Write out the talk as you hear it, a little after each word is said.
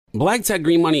Black Tech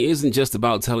Green Money isn't just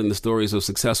about telling the stories of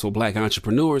successful Black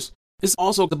entrepreneurs. It's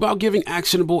also about giving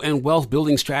actionable and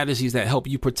wealth-building strategies that help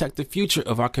you protect the future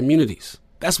of our communities.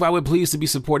 That's why we're pleased to be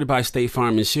supported by State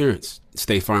Farm Insurance.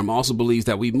 State Farm also believes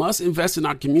that we must invest in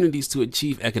our communities to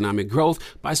achieve economic growth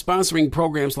by sponsoring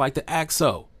programs like the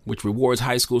ACT-SO, which rewards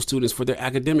high school students for their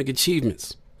academic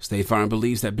achievements. State Farm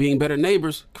believes that being better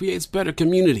neighbors creates better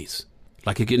communities.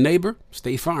 Like a good neighbor,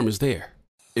 State Farm is there.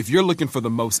 If you're looking for the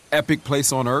most epic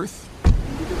place on Earth,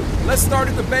 let's start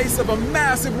at the base of a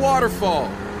massive waterfall.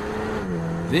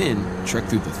 Then trek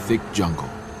through the thick jungle.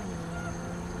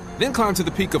 Then climb to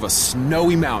the peak of a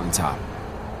snowy mountaintop.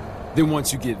 Then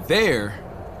once you get there,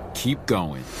 keep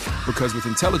going. Because with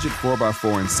intelligent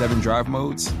 4x4 and 7 drive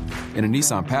modes and a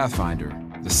Nissan Pathfinder,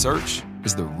 the search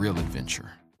is the real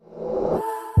adventure.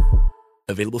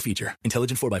 Available feature.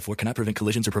 Intelligent 4x4 cannot prevent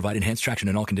collisions or provide enhanced traction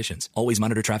in all conditions. Always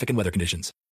monitor traffic and weather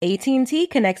conditions. AT&T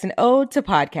connects an ode to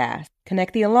podcast.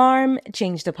 Connect the alarm,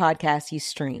 change the podcast you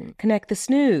stream. Connect the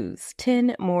snooze,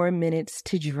 10 more minutes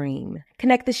to dream.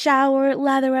 Connect the shower,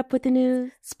 lather up with the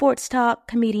news, sports talk,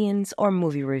 comedians, or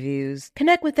movie reviews.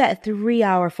 Connect with that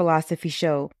 3-hour philosophy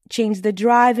show. Change the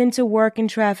drive into work and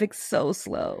traffic so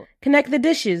slow. Connect the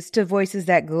dishes to voices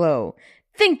that glow.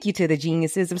 Thank you to the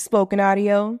geniuses of spoken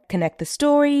audio. Connect the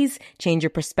stories, change your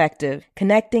perspective.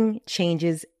 Connecting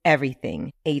changes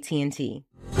everything. AT&T.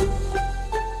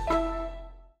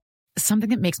 Something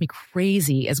that makes me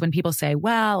crazy is when people say,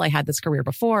 well, I had this career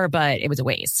before, but it was a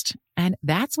waste. And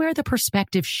that's where the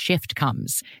perspective shift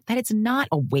comes, that it's not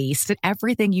a waste, that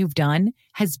everything you've done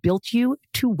has built you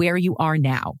to where you are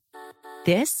now.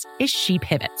 This is She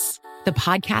Pivots, the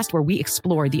podcast where we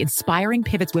explore the inspiring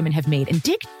pivots women have made and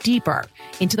dig deeper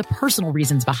into the personal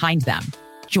reasons behind them.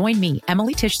 Join me,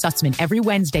 Emily Tish Sussman, every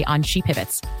Wednesday on She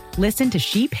Pivots. Listen to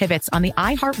She Pivots on the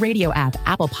iHeartRadio app,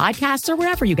 Apple Podcasts, or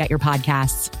wherever you get your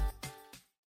podcasts.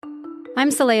 I'm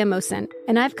Saleha Mohsen,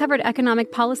 and I've covered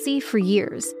economic policy for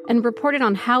years and reported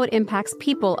on how it impacts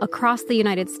people across the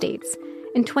United States.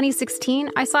 In 2016,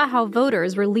 I saw how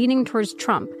voters were leaning towards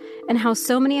Trump and how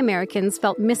so many Americans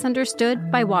felt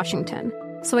misunderstood by Washington.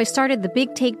 So I started The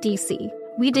Big Take DC.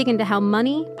 We dig into how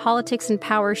money, politics, and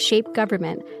power shape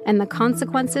government and the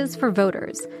consequences for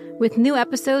voters. With new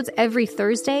episodes every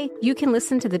Thursday, you can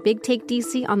listen to The Big Take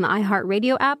DC on the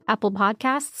iHeartRadio app, Apple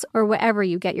Podcasts, or wherever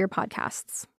you get your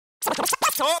podcasts.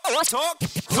 Talk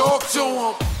to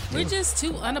 'em. We're just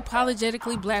two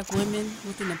unapologetically Black women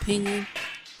with an opinion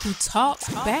who talk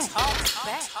back.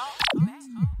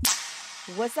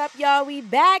 What's up, y'all? We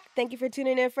back. Thank you for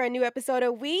tuning in for a new episode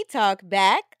of We Talk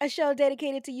Back, a show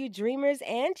dedicated to you dreamers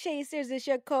and chasers. It's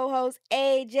your co-host,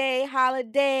 AJ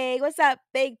Holiday. What's up,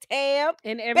 Big Tam?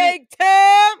 Big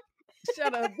Tam!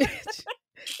 Shut up, bitch.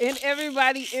 And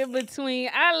everybody in between.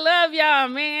 I love y'all,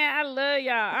 man. I love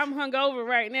y'all. I'm hungover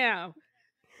right now.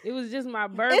 It was just my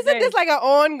birthday. Isn't this like an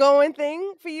ongoing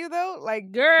thing for you, though?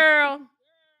 Like, girl,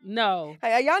 no.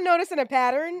 Are y'all noticing a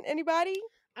pattern, anybody?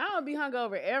 I don't be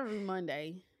hungover every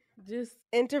Monday. Just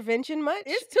intervention much?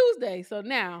 It's Tuesday, so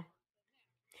now.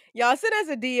 Y'all send us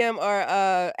a DM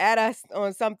or add us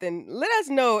on something. Let us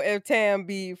know if Tam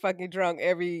be fucking drunk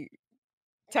every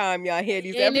time y'all hear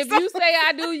these episodes. And if you say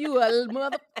I do, you a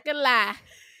motherfucking lie.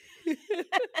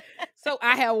 So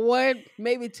I have one,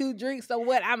 maybe 2 drinks. So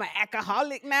what? I'm an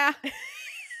alcoholic now.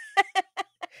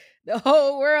 The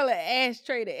whole world an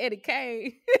ashtray to Eddie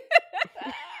Kane.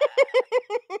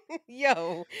 Yo, how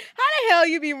the hell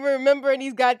you be remembering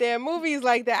these goddamn movies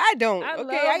like that? I don't.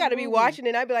 I gotta be watching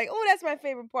it. I'd be like, oh, that's my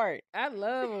favorite part. I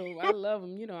love them. I love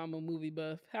them. You know, I'm a movie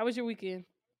buff. How was your weekend?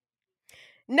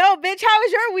 No, bitch. How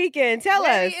was your weekend? Tell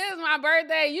us. It is my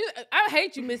birthday. I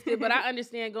hate you missed it, but I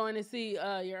understand going to see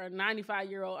your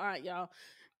 95-year-old aunt, y'all.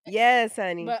 Yes,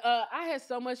 honey. But I had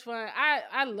so much fun.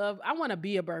 I want to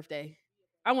be a birthday.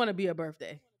 I want to be a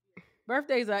birthday.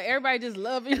 Birthdays are everybody just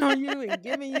loving on you and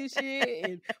giving you shit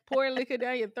and pouring liquor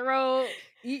down your throat,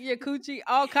 eat your coochie,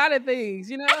 all kind of things,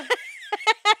 you know?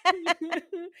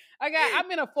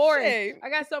 I'm in a forest. Shit. I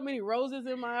got so many roses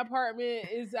in my apartment.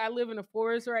 I live in a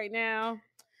forest right now.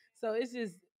 So it's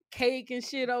just cake and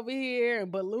shit over here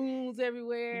and balloons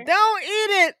everywhere. Don't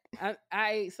eat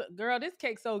it. Girl, this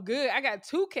cake's so good. I got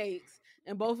 2 cakes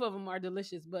and both of them are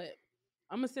delicious, but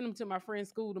I'm going to send them to my friend's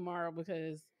school tomorrow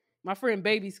because my friend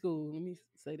baby school. Let me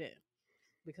say that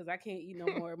because I can't eat no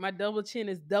more. My double chin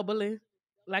is doubling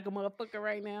like a motherfucker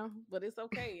right now, but it's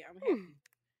okay. I'm happy.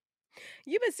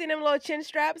 You been seeing them little chin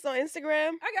straps on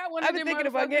Instagram? I got one. I've been thinking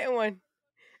about getting one.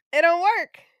 It don't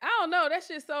work. I don't know. That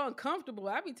shit's so uncomfortable.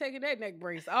 I be taking that neck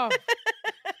brace off.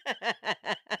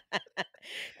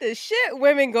 The shit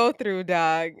women go through,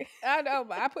 dog. I know,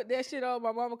 but I put that shit on.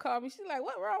 My mama called me. She's like,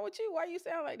 "What wrong with you? Why you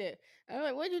sound like that?" I'm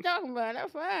like, "What you talking about? I'm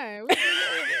fine."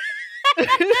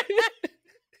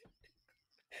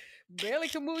 Barely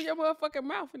can move your motherfucking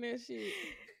mouth in that shit.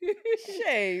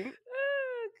 Shame.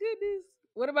 Oh, goodness.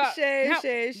 What about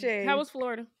Shame. How was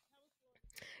Florida?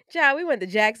 Child, we went to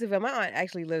Jacksonville. My aunt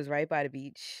actually lives right by the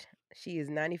beach. She is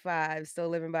 95, still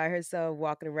living by herself,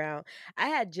 walking around. I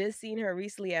had just seen her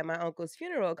recently at my uncle's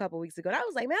funeral a couple weeks ago. And I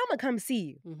was like, man, I'm going to come see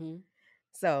you. Mm-hmm.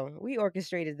 So we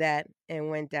orchestrated that and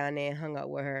went down there and hung out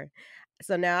with her.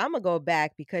 So now I'm going to go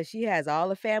back because she has all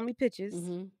the family pictures.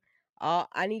 Mm-hmm.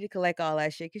 I need to collect all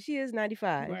that shit because she is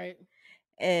 95. Right.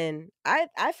 And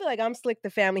I feel like I'm slick the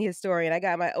family historian. I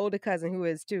got my older cousin who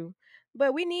is too.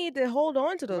 But we need to hold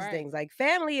on to those Right. things. Like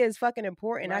family is fucking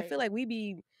important. I Right. feel like we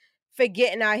be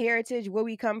forgetting our heritage, where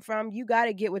we come from. You got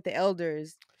to get with the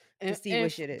elders to see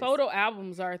what shit is. Photo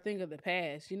albums are a thing of the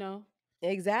past, you know?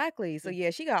 Exactly. So yeah,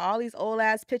 she got all these old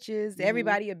ass pictures, Mhm.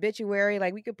 everybody obituary.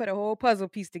 Like we could put a whole puzzle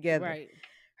piece together. Right.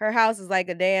 Her house is like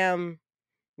a damn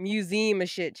museum of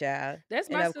shit, child. That's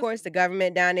And my of course, the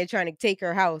government down there trying to take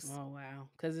her house. Oh wow,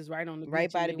 because it's right on the Right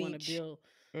beach, by and the they want to beach. build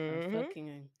a Mhm.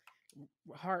 fucking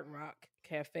Hard Rock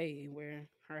cafe where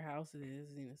her house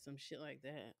is, you know, some shit like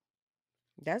that.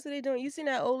 That's what they doing. You seen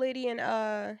that old lady in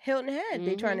Hilton Head?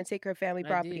 They trying to take her family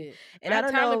property. I did. And I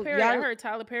don't Tyler know, Perry, I y'all. heard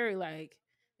Tyler Perry like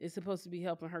is supposed to be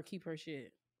helping her keep her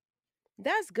shit.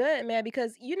 That's good, man,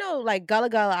 because you know, like Gullah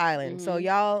Gullah Island. So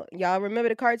Mhm. y'all remember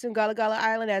the cartoon Gullah Gullah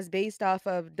Island? That's based off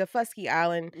of the Fusky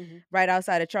Island, Mhm. right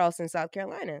outside of Charleston, South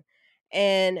Carolina.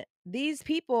 And these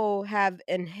people have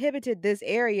inhabited this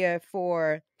area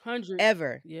for Hundreds.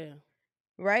 ever, Yeah.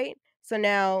 right? So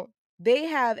now they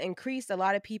have increased a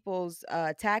lot of people's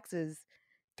taxes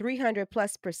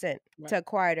 300+% Right. to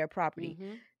acquire their property.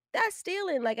 Mhm. That's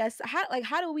stealing.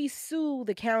 How do we sue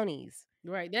the counties?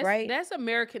 Right. Right? That's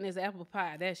American as apple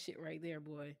pie. That shit right there,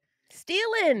 boy.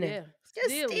 Stealing. Yeah. Just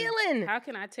stealing. How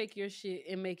can I take your shit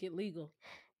and make it legal?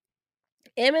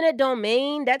 Eminent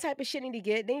domain, that type of shit they need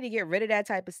to get rid of that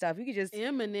type of stuff. You could just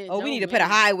Eminent we need to put a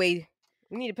domain. highway.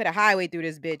 We need to put a highway through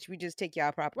this bitch. We just take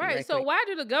y'all property. Right. So quick. why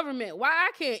do the government? Why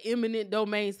I can't eminent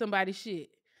domain somebody's shit?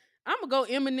 I'm gonna go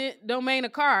eminent domain a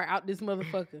car out this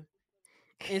motherfucker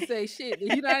and say shit.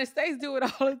 The United States do it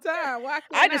all the time. Why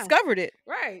can't I discovered it.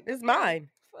 Right. It's mine.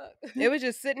 Fuck. It was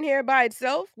just sitting here by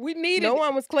itself. We needed No it.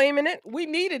 one was claiming it. We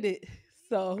needed it.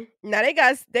 So Now they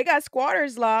got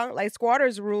squatters law, like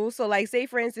squatters rules. So like, say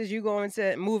for instance, you go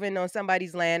into moving on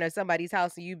somebody's land or somebody's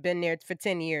house and you've been there for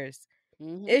 10 years.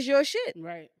 mhm. It's your shit.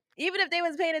 Right. Even if they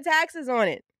was paying the taxes on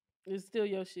it. It's still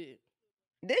your shit.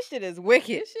 This shit is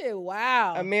wicked. This shit,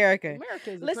 wow. America.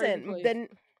 America is a Listen, crazy place.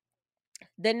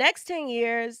 the next 10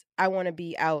 years, I want to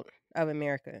be out of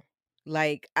America.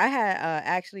 Like, I had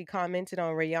actually commented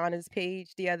on Rihanna's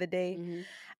page the other day. Mhm.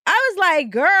 I was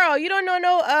like, girl, you don't know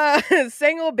no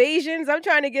single Bajans. I'm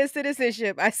trying to get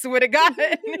citizenship. I swear to God.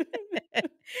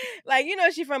 Like, you know,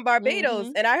 she from Barbados.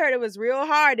 Mhm. And I heard it was real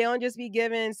hard. They don't just be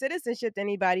giving citizenship to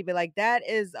anybody. But like, that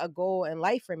is a goal in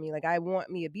life for me. Like, I want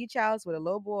me a beach house with a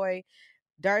little boy,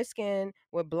 dark skin,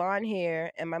 with blonde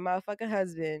hair, and my motherfucking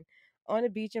husband on the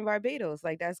beach in Barbados.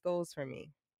 Like, that's goals for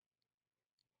me.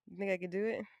 You think I could do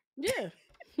it? Yeah.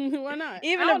 Why not?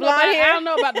 Even I the don't know about- blonde hair? I don't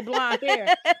know about the blonde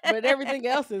hair, but everything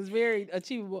else is very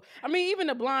achievable. I mean, even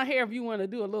the blonde hair, if you want to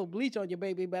do a little bleach on your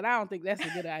baby, but I don't think that's a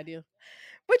good idea.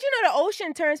 But you know, the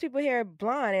ocean turns people hair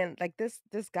blonde, and like this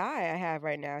guy I have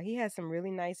right now, he has some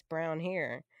really nice brown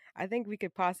hair. I think we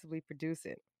could possibly produce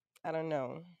it. I don't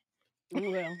know.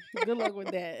 Well, good luck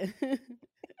with that.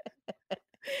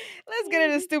 Let's get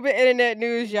into stupid internet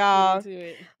news, y'all. Get into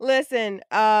it. Listen,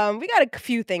 we got a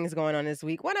few things going on this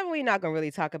week. One of them we're not gonna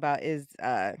really talk about is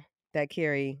that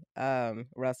Carrie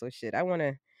Russell shit. I want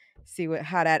to see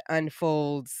how that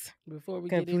unfolds Before we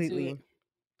completely. get into it.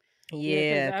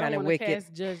 Yeah, 'cause I kind don't of wanna wicked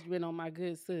cast judgment on my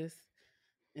good sis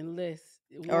unless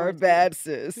it or warrants it. bad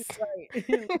sis.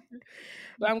 Right.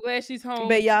 But I'm glad she's home.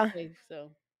 But y'all, safe,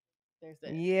 so there's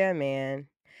that. yeah, man.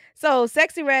 So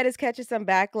Sexy Red is catching some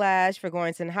backlash for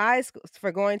going to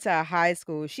a high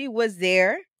school. She was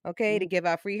there, okay, to give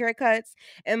out free haircuts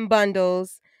and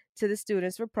bundles to the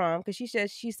students for prom because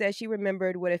she said she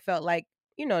remembered what it felt like,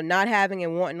 you know, not having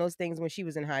and wanting those things when she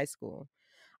was in high school.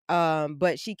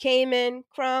 But she came in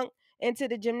crunk into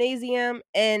the gymnasium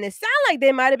and it sounded like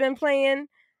they might have been playing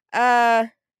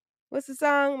what's the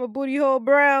song? My Booty Hole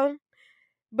Brown.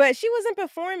 But she wasn't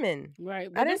performing. Right.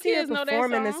 I didn't see her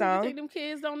performing the song. You think them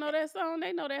kids don't know that song?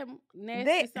 They know that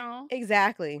nasty song.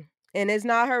 Exactly. And it's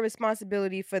not her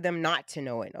responsibility for them not to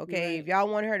know it. Okay. Right. If y'all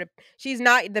want her to, she's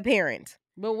not the parent.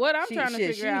 But what I'm trying to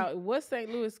figure out, what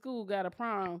St. Louis school got a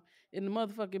prom in the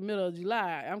motherfucking middle of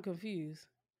July? I'm confused.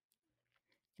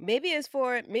 Maybe it just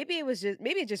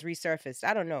resurfaced.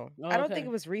 I don't know. Oh, I don't think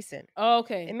it was recent. Oh,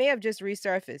 okay. It may have just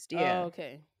resurfaced. Yeah. Oh,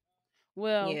 okay.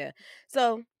 Well, yeah.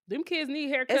 So them kids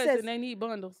need haircuts and they need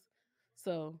bundles.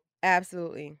 So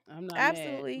absolutely. I'm not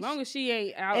mad. As long as she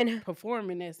ain't out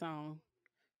performing that song.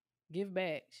 Give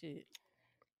back shit.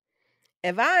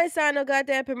 If I ain't signed no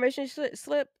goddamn permission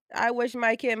slip, I wish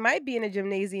my kid might be in a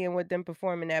gymnasium with them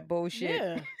performing that bullshit.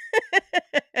 Yeah.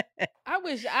 I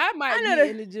wish I might be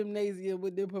in the gymnasium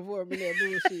with them performing that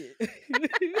bullshit.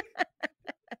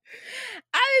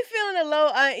 I be feeling a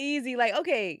little uneasy. Like,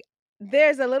 okay,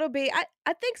 there's a little bit.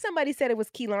 I think somebody said it was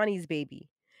Kehlani's baby.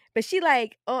 But she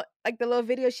like the little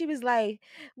video, she was like,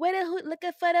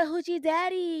 looking for the hoochie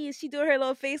daddy. She doing her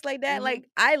little face like that. Mm-hmm. Like,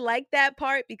 I like that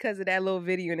part because of that little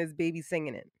video and his baby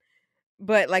singing it.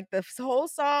 But like the whole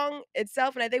song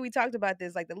itself, and I think we talked about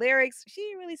this, like the lyrics, she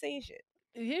ain't really saying shit.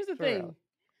 Here's the thing. Real.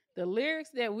 The lyrics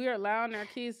that we're allowing our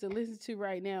kids to listen to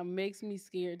right now makes me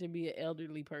scared to be an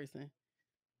elderly person.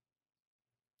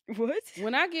 What?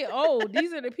 When I get old,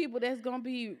 these are the people that's going to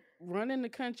be running the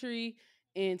country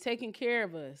and taking care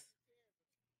of us.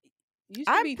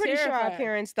 I'm pretty sure our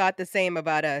parents thought the same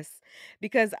about us,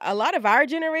 because a lot of our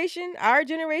generation,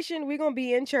 we're going to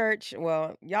be in church.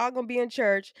 Well, y'all going to be in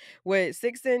church with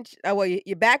 6-inch,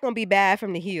 your back going to be bad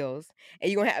from the heels, and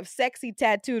you're going to have sexy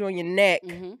tattooed on your neck.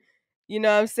 Mm-hmm. You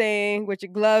know what I'm saying? With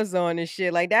your gloves on and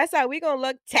shit. Like, that's how we going to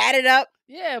look tatted up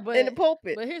in the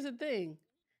pulpit. But here's the thing.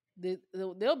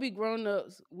 They'll be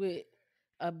grown-ups with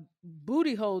a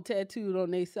booty hole tattooed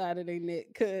on their side of their neck,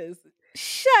 because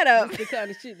shut up. That's the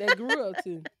kind of shit they grew up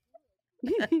to.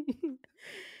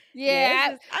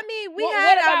 Yeah. I mean, we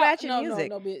had our ratchet music.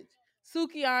 No, bitch.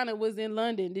 Sukihana was in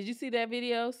London. Did you see that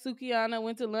video? Sukihana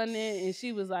went to London and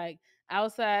she was like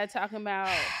outside talking about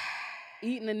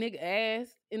eating a nigga ass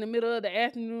in the middle of the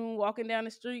afternoon, walking down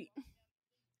the street,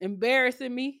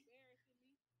 embarrassing me.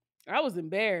 I was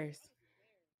embarrassed.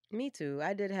 Me too.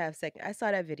 I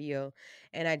saw that video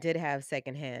and I did have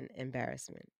secondhand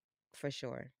embarrassment for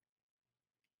sure.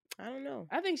 I don't know.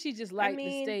 I think she just liked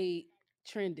to stay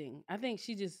trending. I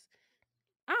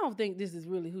don't think this is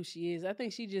really who she is. I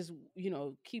think she just,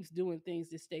 keeps doing things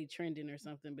to stay trending or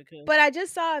something. But I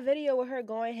just saw a video with her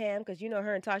going ham, because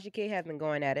her and Tasha K have been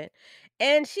going at it.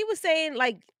 And she was saying,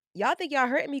 like, y'all think y'all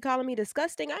hurting me calling me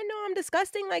disgusting? I know I'm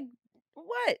disgusting. Like,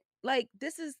 what? Like,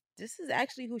 this is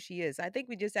actually who she is. I think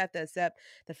we just have to accept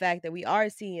the fact that we are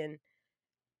seeing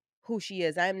who she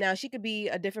is. Now she could be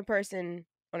a different person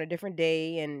on a different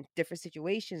day and different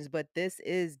situations, but this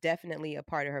is definitely a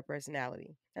part of her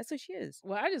personality. That's who she is.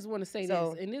 Well, I just want to say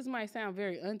this, and this might sound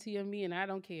very auntie of me, and I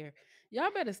don't care. Y'all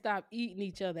better stop eating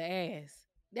each other ass.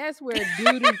 That's where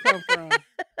doo-doo come from.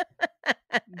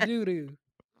 Doo-doo.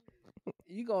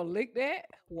 You gonna lick that?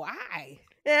 Why?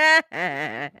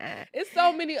 It's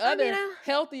so many other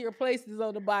healthier places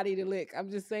on the body to lick. I'm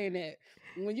just saying that.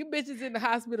 When you bitches in the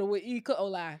hospital with E.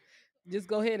 coli, just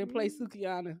go ahead and play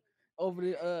Sukihana over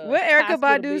the what Erykah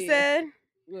Badu said.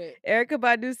 What? Erykah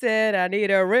Badu said, "I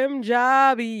need a rim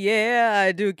job,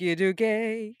 yeah,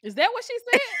 dookie. Is that what she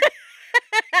said?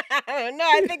 No,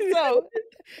 I think so.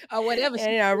 Or whatever she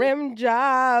said. A rim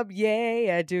job,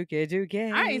 yeah,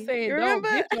 dookie. I ain't saying don't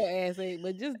get your ass ate,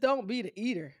 but just don't be the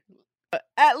eater.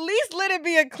 At least let it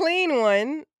be a clean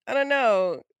one. I don't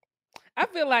know. I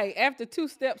feel like after 2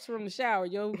 steps from the shower,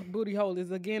 your booty hole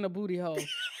is again a booty hole.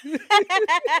 2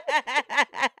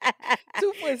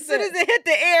 foot steps. As soon as it hit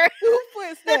the air. 2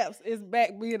 foot steps is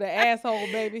back being an asshole,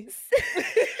 baby.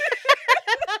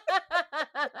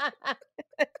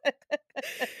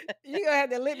 You gonna have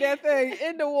to lick that thing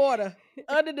in the water,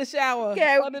 under the shower.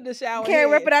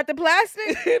 Can't rip it out the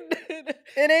plastic.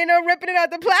 It ain't no ripping it out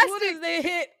the plastic. What is they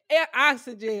hit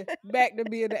oxygen back to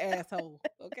being the asshole?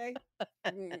 Okay,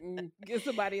 get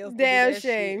somebody else. Damn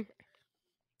shame. Shit.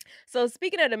 So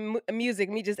speaking of the music,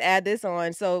 let me just add this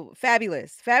on. So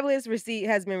Fabulous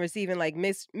has been receiving like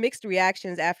mixed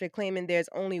reactions after claiming there's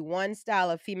only one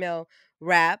style of female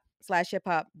rap / hip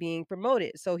hop being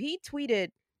promoted. So he tweeted.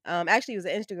 Actually, it was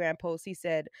an Instagram post. He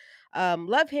said,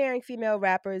 love hearing female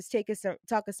rappers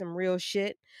talk some real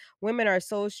shit. Women are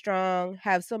so strong,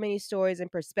 have so many stories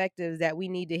and perspectives that we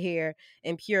need to hear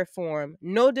in pure form.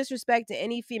 No disrespect to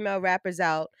any female rappers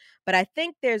out, but I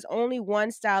think there's only one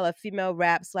style of female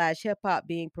rap / hip hop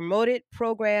being promoted,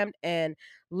 programmed, and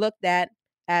looked at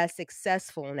as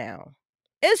successful now.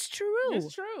 It's true.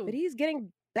 It's true. But he's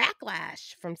getting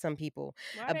backlash from some people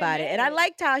about it. And I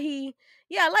liked how he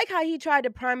tried to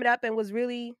prime it up and was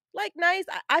really like nice.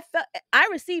 I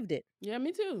received it. Yeah,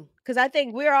 me too. Because I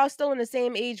think we're all still in the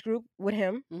same age group with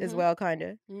him as well, kind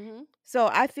of. Mm-hmm. So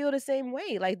I feel the same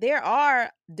way. Like there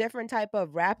are different type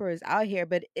of rappers out here,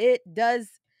 but it does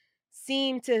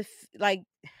seem to like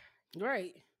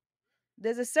Right.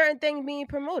 there's a certain thing being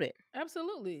promoted.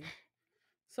 Absolutely.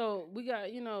 So we got,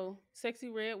 Sexy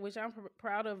Red, which I'm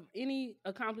proud of. Any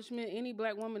accomplishment, any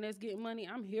black woman that's getting money,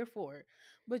 I'm here for it.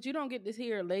 But you don't get to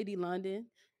hear Lady London.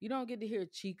 You don't get to hear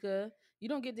Chica. You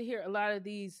don't get to hear a lot of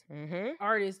these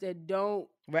artists that don't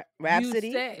Rhapsody.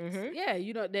 use sex. Yeah,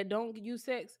 that don't use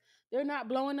sex. They're not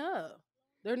blowing up.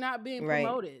 They're not being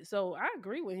promoted. So I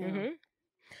agree with him.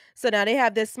 So now they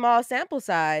have this small sample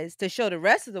size to show the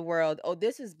rest of the world, oh,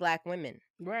 this is black women.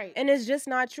 Right. And it's just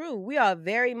not true. We are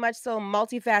very much so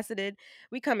multifaceted.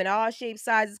 We come in all shapes,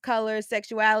 sizes, colors,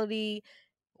 sexuality.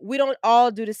 We don't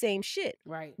all do the same shit.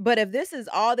 Right. But if this is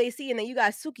all they see, and then you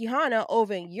got Sukihana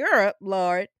over in Europe,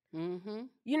 Lord, you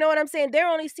know what I'm saying? They're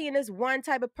only seeing this one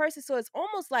type of person. So it's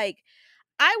almost like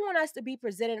I want us to be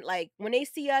presented like when they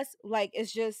see us, like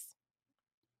it's just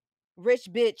rich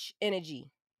bitch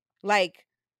energy. Like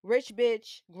rich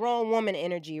bitch, grown woman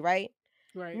energy, right?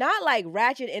 Right. Not like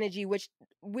ratchet energy, which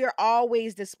we're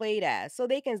always displayed as, so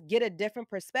they can get a different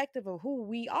perspective of who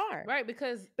we are. Right,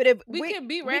 because but if we can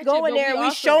be ratchet, we go in there and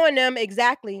we showing them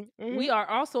exactly. We are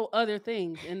also other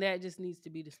things, and that just needs to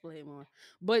be displayed more.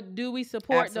 But do we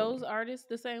support those artists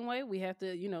the same way? We have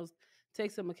to,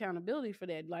 take some accountability for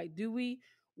that. Like, do we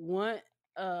want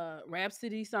a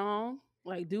Rhapsody song?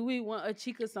 Like, do we want a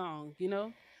Chica song?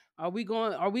 Are we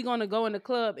going to go in the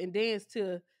club and dance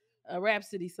to a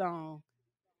Rhapsody song?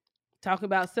 Talk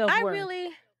about self-worth.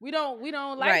 We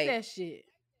don't like that shit.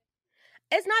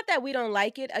 It's not that we don't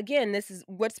like it. Again, this is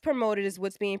what's promoted is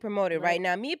what's being promoted right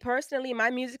now. Me personally, my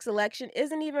music selection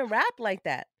isn't even rap like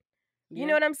that. You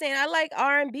know what I'm saying? I like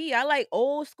R&B. I like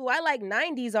old school. I like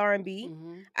 90s R&B.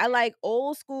 I like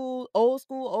old school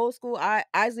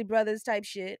Isley Brothers type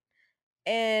shit.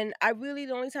 And I really,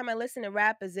 the only time I listen to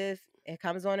rap is if it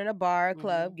comes on in a bar,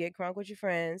 club, get crunk with your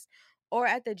friends, or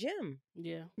at the gym.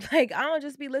 Yeah. Like, I don't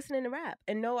just be listening to rap.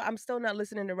 And no, I'm still not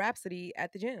listening to Rhapsody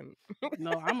at the gym.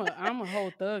 No, I'm a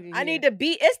whole thug. I need the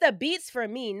beat. It's the beats for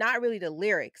me, not really the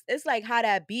lyrics. It's like how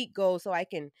that beat goes so I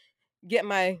can get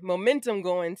my momentum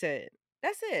going to it.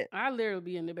 That's it. I literally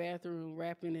be in the bathroom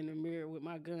rapping in the mirror with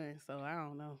my gun, so I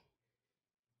don't know.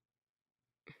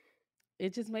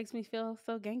 It just makes me feel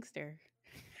so gangster.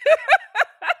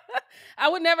 I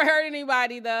would never hurt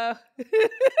anybody, though.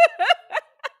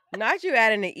 Not you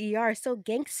adding the ER, so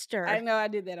gangster. I know I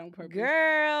did that on purpose.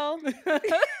 Girl.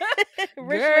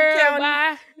 Richmond County.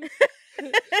 Bye.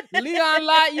 Leon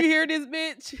Lott, you hear this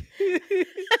bitch?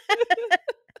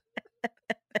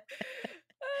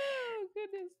 Oh,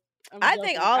 goodness. I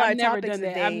think all our topics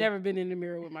today. I've never been in the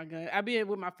mirror with my gun. I've been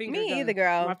with my finger guns. Me either,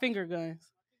 girl. My finger guns.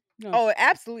 No. Oh,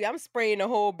 absolutely. I'm spraying the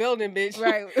whole building, bitch.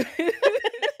 Right.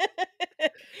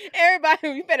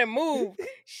 Everybody, you better move.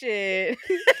 Shit.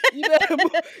 You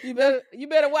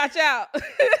better watch out.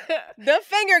 The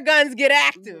finger guns get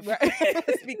active. Right.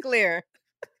 Let's be clear.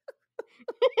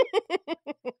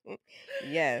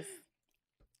 Yes.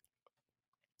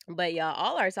 But y'all,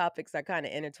 all our topics are kind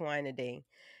of intertwined today.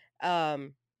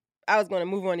 I was going to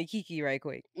move on to Kiki right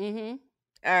quick. All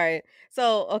right.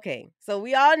 So, okay. So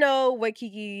we all know what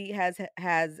Kiki has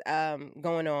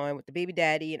going on with the baby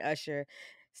daddy and Usher,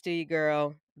 Still Your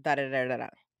Girl, da-da-da-da-da.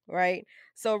 Right?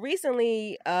 So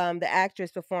recently, the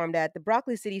actress performed at the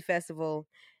Broccoli City Festival.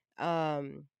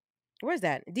 Where's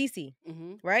that? DC.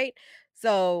 Right?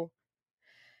 So,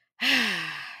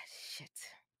 shit.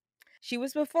 She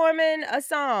was performing a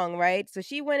song, right? So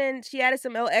she went in, she added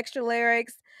some extra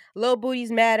lyrics. Little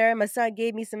booties matter. My son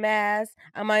gave me some ass.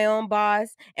 I'm my own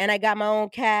boss. And I got my own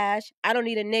cash. I don't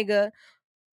need a nigga.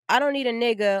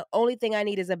 Only thing I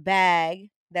need is a bag.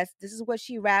 This is what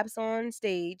she raps on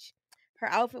stage. Her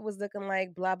outfit was looking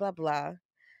like blah, blah, blah.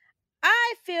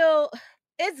 I feel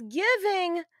it's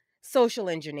giving social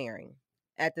engineering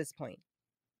at this point.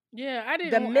 Yeah, I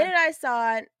didn't. The minute I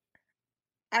saw it,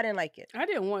 I didn't like it. I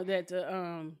didn't want that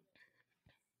to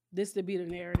this to be the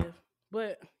narrative.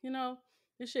 But,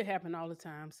 this shit happen all the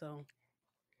time, so.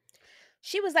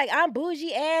 She was like, I'm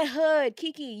bougie and hood.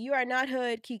 Kiki, you are not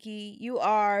hood, Kiki. You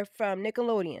are from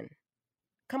Nickelodeon.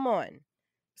 Come on.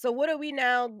 So what are we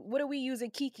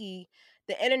using Kiki,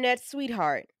 the internet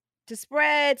sweetheart, to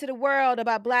spread to the world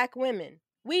about black women?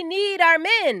 We need our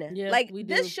men. Yeah, like we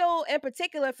do. This show in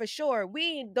particular, for sure,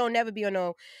 we don't never be on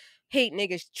no hate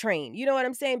niggas train. You know what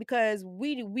I'm saying? Because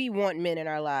we want men in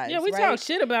our lives. Yeah, we talk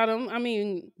shit about them. I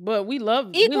mean, but we love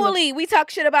equally. We talk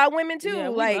shit about women too. Yeah,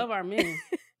 we love our men.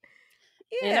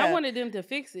 Yeah. And I wanted them to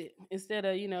fix it instead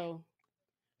of,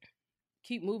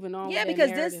 keep moving on. Yeah, with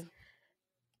because narrative.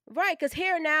 Right, because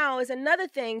here now is another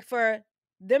thing for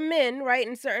the men, right,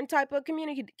 in certain type of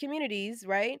communities,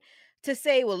 right, to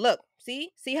say, well, look,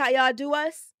 see how y'all do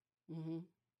us? Mm-hmm.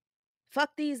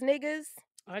 Fuck these niggas.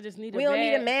 I just need we don't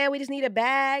need a man, we just need a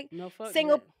bag. No, fuck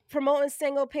promoting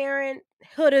single parent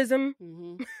hoodism.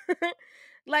 Mm-hmm.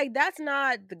 Like, that's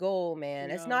not the goal, man.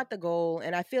 No. It's not the goal,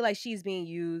 and I feel like she's being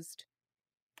used.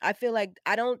 I feel like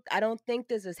I don't think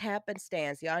this is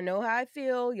happenstance. Y'all know how I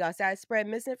feel. Y'all say I spread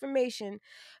misinformation,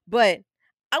 but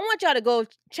I want y'all to go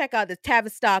check out the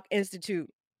Tavistock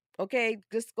Institute. Okay,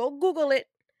 just go Google it,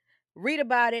 read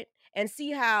about it, and see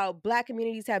how Black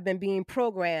communities have been being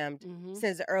programmed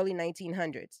since the early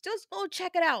 1900s. Just go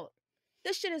check it out.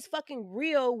 This shit is fucking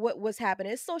real. What was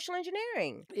happening? It's social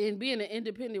engineering. And being an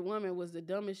independent woman was the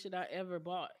dumbest shit I ever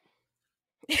bought.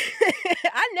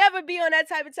 I never be on that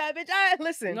type of time, bitch.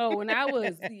 Listen. No, when I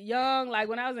was young, like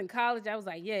when I was in college, I was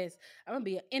like, yes, I'm gonna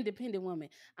be an independent woman.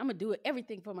 I'm gonna do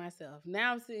everything for myself.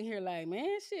 Now I'm sitting here like,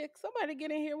 man, shit, somebody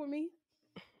get in here with me.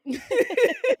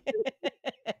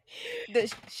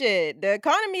 The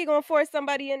economy gonna force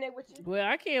somebody in there with you. Well,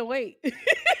 I can't wait.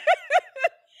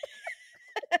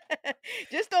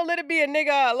 Just don't let it be a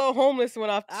nigga, a little homeless one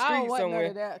off the street I don't want somewhere. none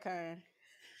of that kind.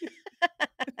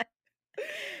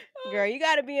 Girl, you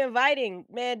got to be inviting.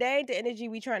 Man, that ain't the energy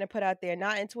we trying to put out there.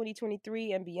 Not in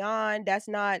 2023 and beyond. That's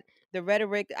not the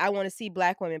rhetoric I want to see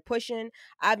Black women pushing.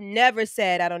 I've never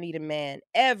said I don't need a man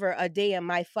ever a day in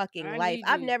my fucking life.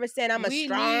 I've never said I'm a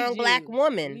strong Black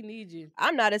woman. We need you.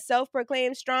 I'm not a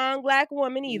self-proclaimed strong Black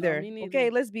woman either. No, me neither. Okay,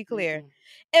 let's be clear.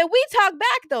 And we talk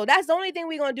back, though. That's the only thing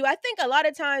we're going to do. I think a lot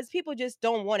of times people just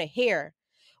don't want to hear.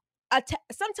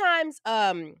 Sometimes,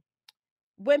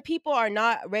 when people are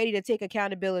not ready to take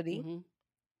accountability,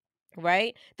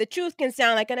 right? The truth can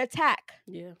sound like an attack.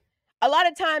 Yeah. A lot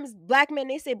of times, Black men,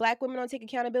 they say Black women don't take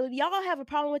accountability. Y'all have a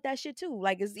problem with that shit too.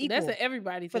 Like, it's equal. That's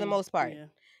everybody for the most part.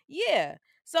 Yeah.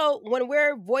 So when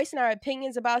we're voicing our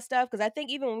opinions about stuff, because I think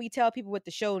even when we tell people what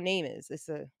the show name is,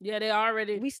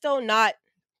 we still not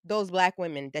those Black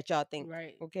women that y'all think.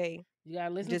 Right. Okay. You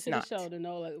gotta listen to the show to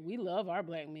know, like, we love our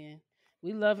Black men.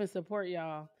 We love and support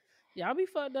y'all. Y'all be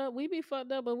fucked up. We be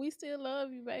fucked up, but we still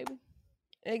love you, baby.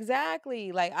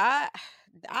 Exactly. Like, I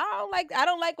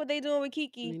don't like what they doing with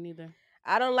Kiki. Me neither.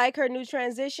 I don't like her new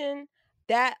transition.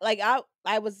 That, like,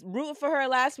 I was rooting for her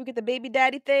last week at the baby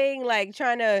daddy thing, like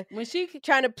trying to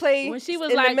play when she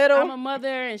was in like, the middle. I'm a mother,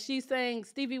 and she sang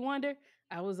Stevie Wonder.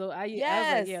 I was like,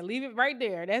 yeah, leave it right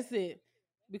there. That's it,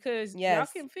 because y'all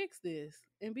can fix this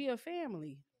and be a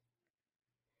family.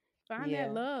 Find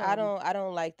that love. I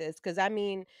don't like this, because I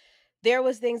mean, there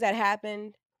was things that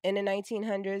happened in the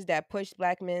 1900s that pushed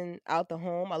Black men out the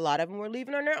home. A lot of them were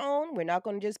leaving on their own. We're not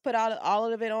going to just put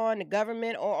all of it on the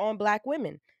government or on Black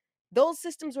women. Those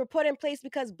systems were put in place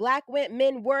because Black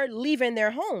men were leaving their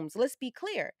homes. Let's be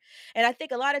clear. And I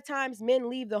think a lot of times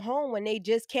men leave the home when they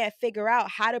just can't figure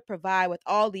out how to provide with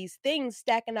all these things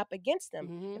stacking up against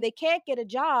them. If they can't get a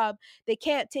job, they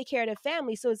can't take care of their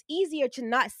family. So it's easier to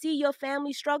not see your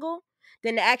family struggle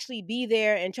than to actually be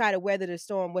there and try to weather the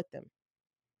storm with them.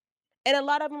 And a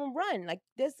lot of them run. Like,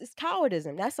 this is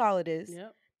cowardism. That's all it is.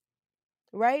 Yep.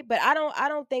 Right? But I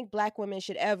don't think Black women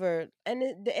should ever, and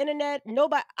the internet,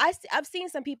 nobody, I've seen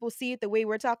some people see it the way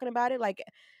we're talking about it, like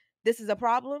this is a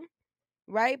problem,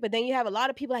 right? But then you have a lot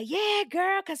of people like, yeah,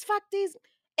 girl, cause fuck these,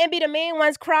 and be the main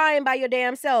ones crying by your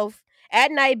damn self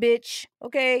at night, bitch.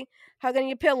 Okay? Hugging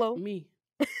your pillow. Me.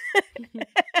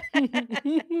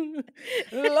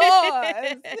 Lord,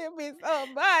 send me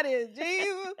somebody,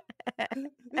 Jesus.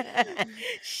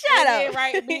 Shut up.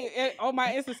 Right, me on my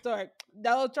Insta story.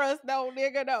 Don't trust no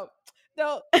nigga, no.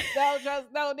 Don't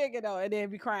trust no nigga, no. And then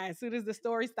be crying as soon as the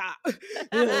story stops.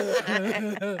 Shut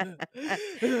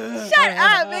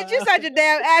up, bitch. You're such a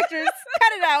damn actress.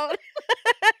 Cut it out.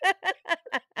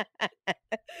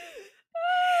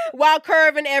 While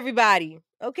curving everybody.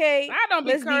 Okay, I don't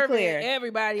be curving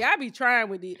everybody. I be trying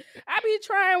with these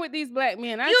Black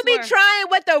men. You be trying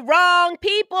with the wrong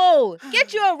people.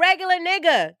 Get you a regular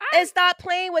nigga and stop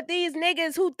playing with these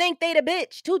niggas who think they the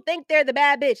bitch, who think they're the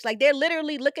bad bitch. Like, they're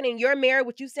literally looking in your mirror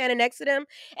with you standing next to them,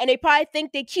 and they probably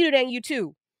think they cuter than you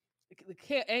too.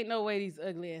 Ain't no way these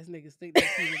ugly ass niggas think they're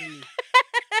cuter than me.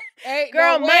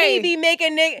 Girl, money be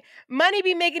making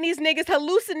these niggas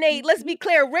hallucinate. Let's be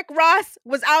clear. Rick Ross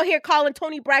was out here calling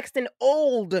Toni Braxton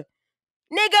old.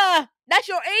 Nigga, that's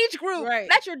your age group. Right.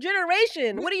 That's your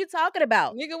generation. What are you talking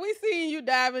about? Nigga, we seen you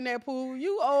dive in that pool.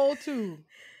 You old too.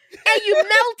 And you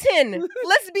melting.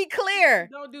 Let's be clear.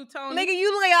 Don't do Tony. Nigga,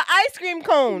 you like an ice cream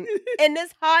cone in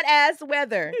this hot ass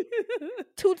weather.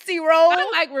 Tootsie Roll. I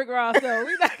like Rick Ross though.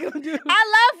 We not gonna do.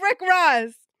 I love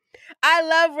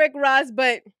Rick Ross,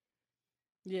 but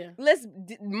Yeah.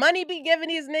 money be giving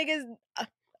these niggas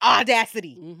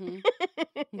audacity.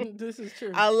 Mm-hmm. This is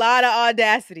true. A lot of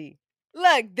audacity.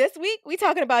 Look, this week we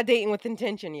talking about dating with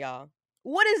intention, y'all.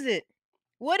 What is it?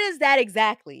 What is that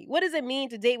exactly? What does it mean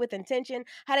to date with intention?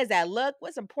 How does that look?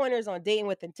 What's some pointers on dating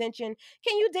with intention?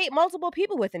 Can you date multiple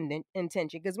people with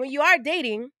intention? Because when you are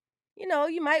dating, you know,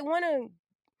 you might want to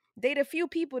date a few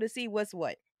people to see what's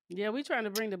what. Yeah, we trying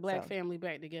to bring the black family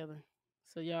back together.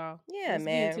 So y'all, yeah, let's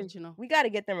man, be intentional. We got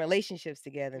to get them relationships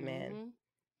together, man.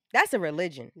 That's a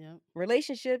religion. Yeah.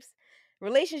 Relationships,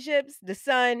 the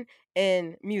sun,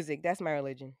 and music. That's my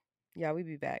religion. Yeah, we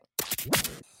be back.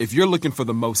 If you're looking for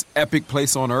the most epic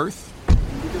place on Earth,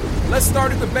 let's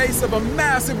start at the base of a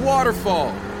massive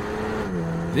waterfall.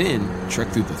 Then trek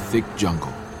through the thick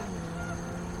jungle.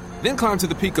 Then climb to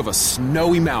the peak of a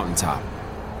snowy mountaintop.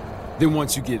 Then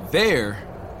once you get there,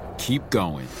 keep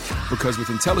going. Because with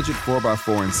intelligent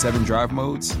 4x4 and 7 drive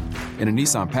modes and a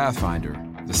Nissan Pathfinder,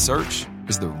 the search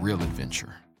is the real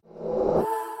adventure.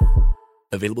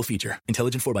 Available feature.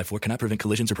 Intelligent 4x4 cannot prevent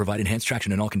collisions or provide enhanced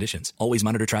traction in all conditions. Always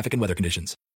monitor traffic and weather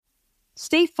conditions.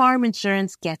 State Farm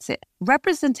Insurance gets it.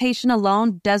 Representation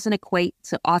alone doesn't equate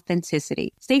to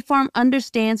authenticity. State Farm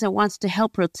understands and wants to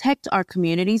help protect our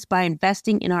communities by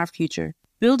investing in our future,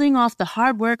 building off the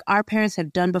hard work our parents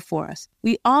have done before us.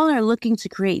 We all are looking to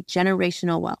create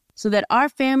generational wealth so that our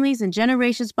families and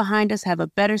generations behind us have a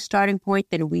better starting point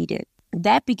than we did.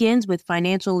 That begins with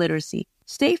financial literacy.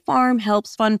 State Farm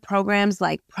helps fund programs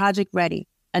like Project Ready,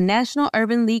 a National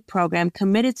Urban League program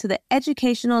committed to the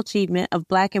educational achievement of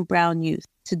Black and Brown youth.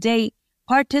 To date,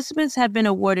 participants have been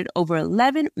awarded over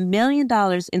 $11 million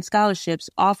in scholarships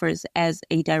offers as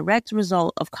a direct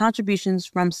result of contributions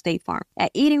from State Farm.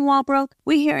 At Eating While Broke,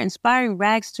 we hear inspiring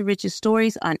rags to riches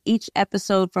stories on each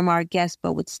episode from our guests,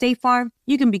 but with State Farm,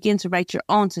 you can begin to write your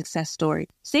own success story.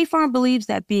 State Farm believes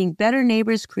that being better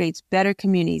neighbors creates better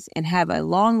communities and have a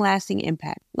long-lasting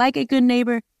impact. Like a good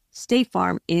neighbor, State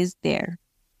Farm is there.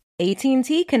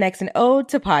 AT&T connects an ode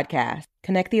to podcast.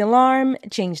 Connect the alarm,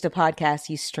 change the podcast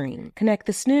you stream. Connect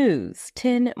the snooze,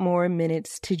 10 more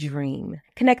minutes to dream.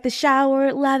 Connect the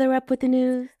shower, lather up with the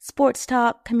news, sports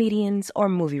talk, comedians, or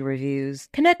movie reviews.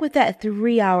 Connect with that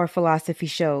 3-hour philosophy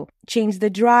show. Change the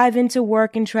drive into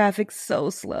work and traffic so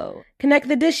slow. Connect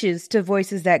the dishes to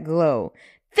voices that glow.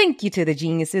 Thank you to the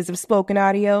geniuses of spoken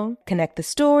audio. Connect the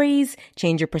stories,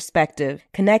 change your perspective.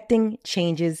 Connecting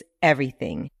changes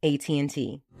everything.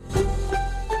 AT&T.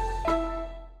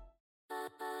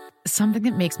 Something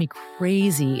that makes me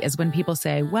crazy is when people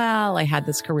say, well, I had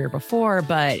this career before,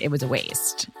 but it was a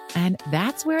waste. And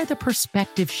that's where the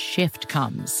perspective shift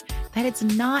comes, that it's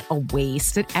not a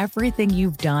waste, that everything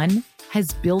you've done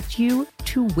has built you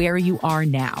to where you are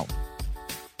now.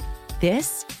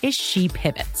 This is She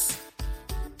Pivots,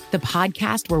 the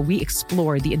podcast where we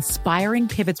explore the inspiring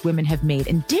pivots women have made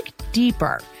and dig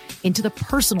deeper into the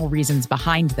personal reasons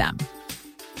behind them.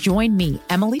 Join me,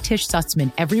 Emily Tish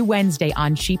Sussman, every Wednesday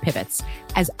on She Pivots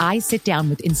as I sit down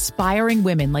with inspiring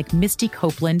women like Misty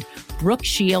Copeland, Brooke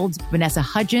Shields, Vanessa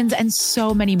Hudgens, and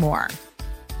so many more.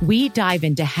 We dive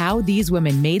into how these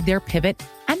women made their pivot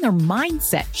and their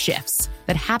mindset shifts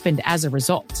that happened as a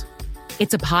result.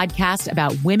 It's a podcast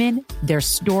about women, their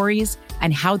stories,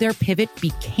 and how their pivot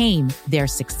became their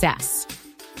success.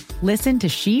 Listen to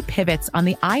She Pivots on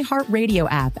the iHeartRadio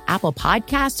app, Apple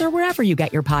Podcasts, or wherever you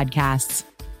get your podcasts.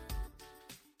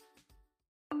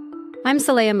 I'm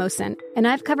Saleha Mohsin, and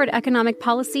I've covered economic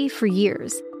policy for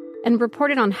years and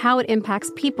reported on how it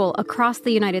impacts people across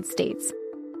the United States.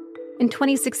 In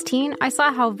 2016, I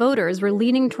saw how voters were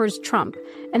leaning towards Trump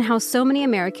and how so many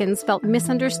Americans felt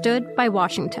misunderstood by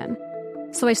Washington.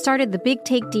 So I started The Big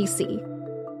Take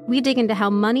DC. We dig into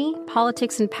how money,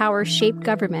 politics, and power shape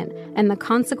government and the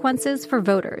consequences for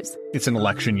voters. It's an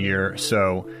election year,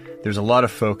 so there's a lot of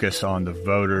focus on the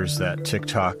voters that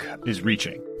TikTok is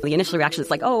reaching. The initial reaction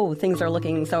is like, oh, things are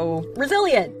looking so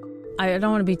resilient. I don't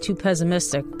want to be too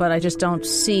pessimistic, but I just don't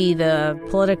see the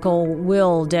political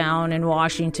will down in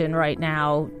Washington right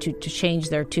now to change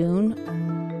their tune.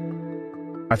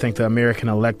 I think the American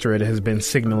electorate has been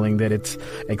signaling that it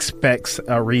expects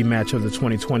a rematch of the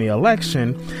 2020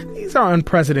 election. These are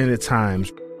unprecedented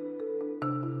times.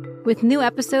 With new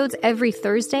episodes every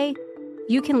Thursday,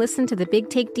 you can listen to The Big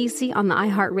Take DC on the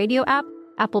iHeartRadio app,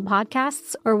 Apple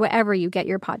Podcasts, or wherever you get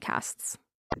your podcasts.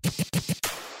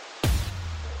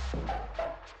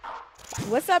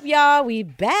 What's up, y'all? We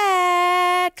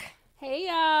back. Hey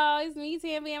y'all, it's me,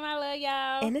 Tammy, and I love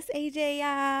y'all. And it's AJ,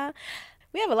 y'all.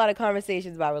 We have a lot of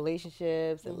conversations about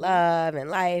relationships and love and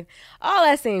life, all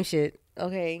that same shit.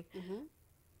 Okay.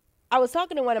 I was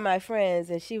talking to one of my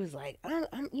friends, and she was like,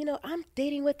 I'm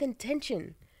dating with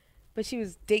intention. But she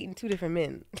was dating two different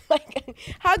men. Like,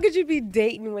 how could you be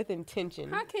dating with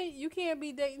intention? You can't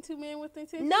be dating two men with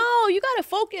intention? No, you gotta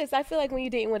focus. I feel like when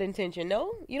you're dating with intention.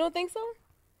 No, you don't think so?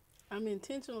 I'm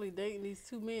intentionally dating these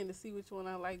two men to see which one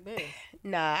I like best.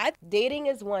 Nah, dating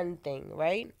is one thing,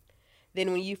 right?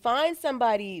 Then when you find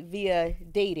somebody via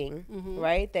dating,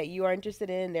 right, that you are interested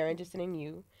in, they're interested in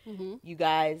you, you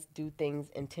guys do things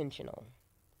intentional.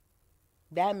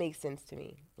 That makes sense to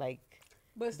me. Like,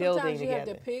 but building sometimes you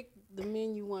together. have to pick the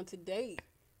men you want to date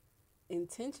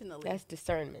intentionally. That's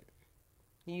discernment.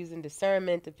 You're using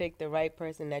discernment to pick the right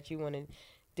person that you want to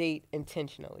date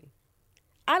intentionally.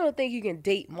 I don't think you can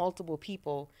date multiple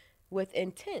people with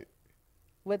intent.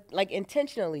 With like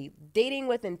intentionally dating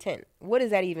with intent. What does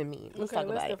that even mean? Let's talk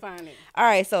about it. Define it. All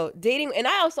right, so dating, and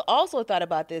I also thought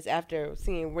about this after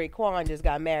seeing Raekwon just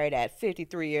got married at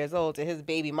 53 years old to his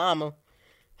baby mama.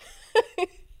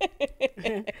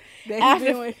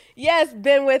 Yes,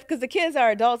 been with, because the kids are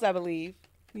adults, I believe.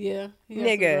 Yeah,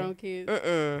 nigga, some grown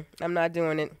kids. I'm not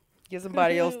doing it. Get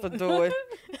somebody else to do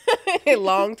it.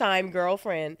 Longtime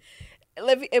girlfriend.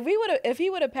 If he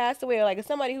would have passed away, or like if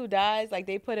somebody who dies, like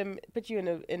they put you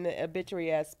in the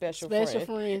obituary as special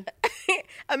friend.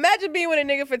 Imagine being with a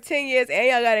nigga for 10 years and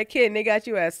y'all got a kid and they got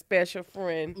you as special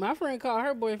friend. My friend called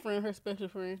her boyfriend her special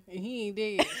friend, and he ain't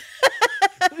dead.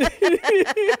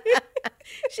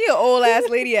 She an old ass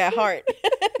lady at heart.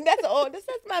 This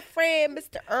is my friend,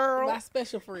 Mr. Earl. My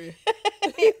special friend.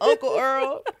 Uncle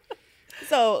Earl.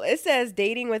 So it says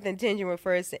dating with intention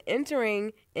refers to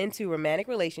entering into romantic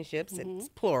relationships, it's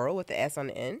plural with the S on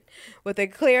the end, with a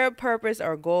clear purpose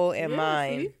or goal in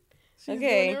mind. See? She's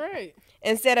doing it right.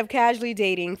 Instead of casually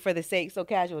dating for the sake, so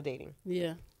casual dating.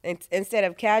 Yeah. Instead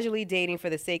of casually dating for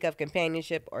the sake of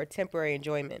companionship or temporary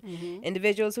enjoyment.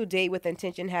 Individuals who date with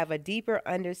intention have a deeper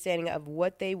understanding of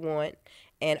what they want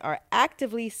and are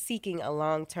actively seeking a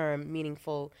long-term,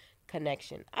 meaningful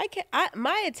connection.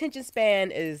 My attention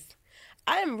span is,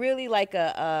 I'm really like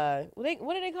what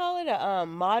do they call it? A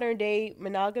modern day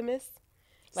monogamous.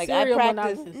 Like Serial I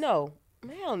practice. monogamous. No.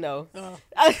 Hell no.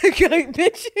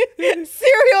 Bitch.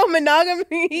 Serial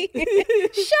monogamy.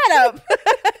 Shut up.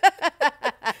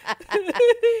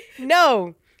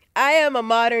 No. I am a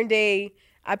modern day,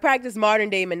 I practice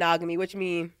modern day monogamy, which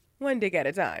means one dick at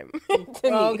a time.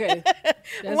 Okay.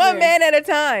 One man at a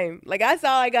time. Like that's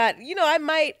all I got. I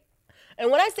might. And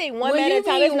when I say one man at a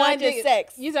time, it's not just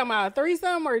sex. You talking about a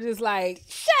threesome or just like...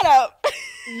 Shut up.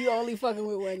 You only fucking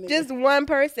with one nigga. Just one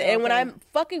person. Okay. And when I'm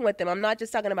fucking with them, I'm not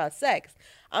just talking about sex.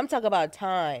 I'm talking about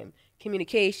time,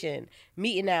 communication,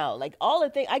 meeting out. Like all the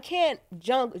things. I can't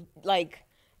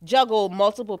juggle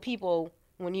multiple people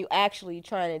when you actually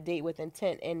trying to date with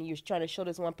intent and you're trying to show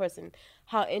this one person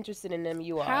how interested in them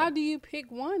you are. How do you pick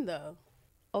one though?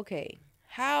 Okay.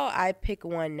 How I pick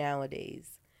one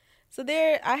nowadays. So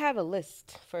I have a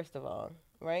list, first of all,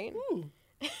 right?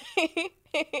 What's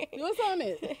on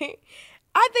it?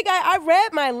 I think I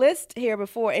read my list here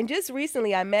before, and just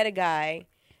recently I met a guy,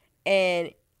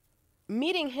 and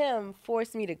meeting him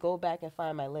forced me to go back and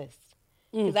find my list.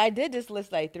 Because I did this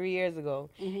list like 3 years ago,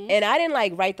 and I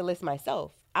didn't write the list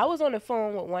myself. I was on the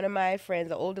phone with one of my friends,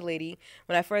 an older lady.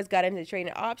 When I first got into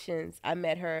trading options, I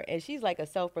met her, and she's like a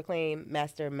self-proclaimed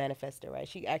master manifester, right?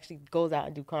 She actually goes out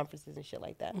and do conferences and shit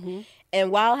like that.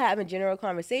 And while having general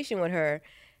conversation with her,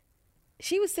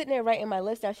 she was sitting there writing my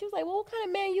list down. She was like, well, what kind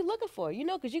of man you looking for?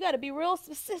 Because you got to be real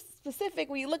specific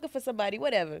when you're looking for somebody,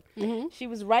 whatever. She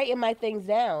was writing my things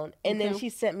down, and then she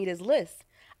sent me this list.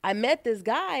 I met this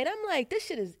guy, and I'm like, this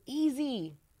shit is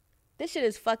easy. This shit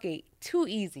is fucking too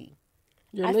easy.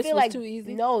 Your list was too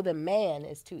easy? No, the man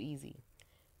is too easy.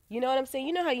 You know what I'm saying?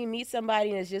 You know how you meet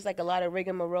somebody and it's just like a lot of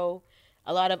rigmarole,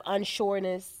 a lot of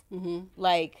unsureness.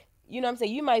 Like, you know what I'm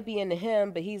saying? You might be into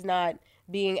him, but he's not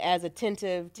being as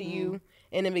attentive to you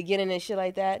in the beginning and shit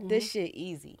like that. This shit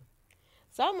easy.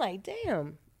 So I'm like,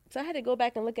 damn. So I had to go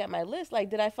back and look at my list. Like,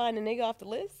 did I find a nigga off the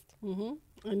list?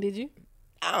 And did you?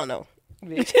 I don't know.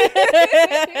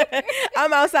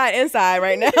 I'm outside, inside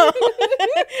right now.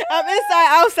 I'm inside,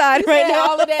 outside right now.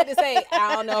 All of that to say,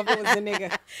 I don't know if it was a nigga.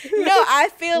 No, I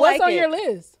feel What's on your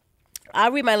list?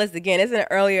 I'll read my list again. It's in an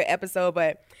earlier episode,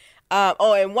 but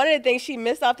and one of the things she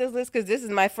missed off this list, because this is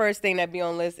my first thing that be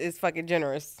on list, is fucking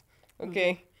generous.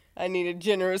 Okay, I need a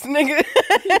generous nigga.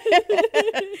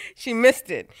 She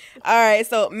missed it. All right,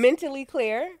 so mentally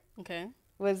clear. Okay.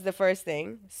 Was the first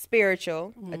thing.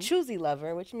 Spiritual, a choosy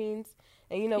lover, which means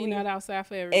And you know, He not outside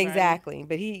for everybody. Exactly,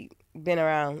 but he been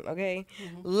around, okay?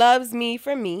 Loves me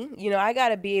for me. You know, I got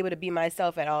to be able to be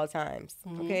myself at all times,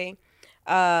 okay?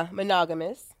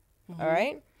 Monogamous, all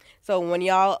right? So when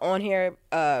y'all on here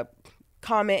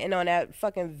commenting on that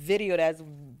fucking video that's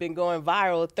been going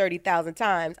viral 30,000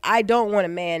 times, I don't want a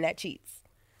man that cheats,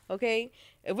 okay?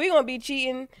 If we're going to be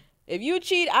cheating, if you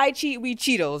cheat, I cheat, we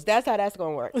Cheetos. That's how that's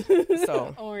going to work.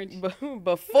 So Orange.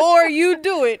 Before you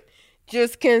do it,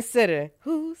 just consider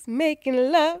who's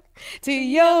making love to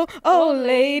your old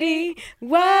lady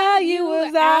while you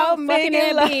was out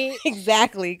making love.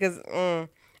 Exactly, because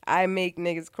I make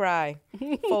niggas cry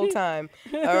full time.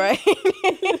 All right.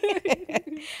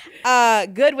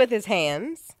 Good with his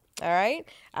hands. All right.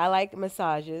 I like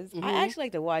massages. I actually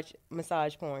like to watch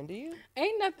massage porn. Do you?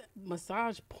 Ain't nothing.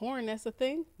 Massage porn, that's a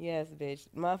thing? Yes, bitch.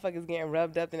 Motherfuckers getting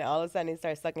rubbed up and all of a sudden they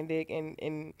start sucking dick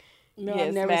and No,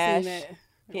 I've never seen that.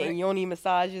 Getting yoni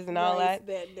massages and all that.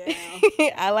 Down.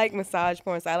 I like massage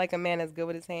porn, so I like a man that's good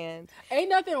with his hands. Ain't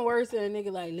nothing worse than a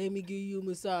nigga like, let me give you a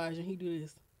massage, and he do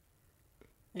this.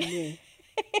 And then.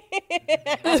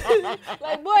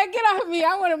 Like, boy, get off me.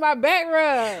 I wanted my back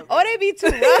rubbed. Oh, they be too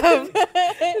rough.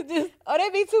 They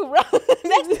be too rough.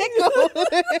 That's tickle.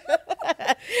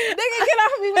 Nigga, get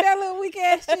off me with that little weak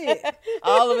ass shit.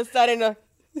 All of a sudden,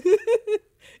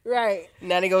 right.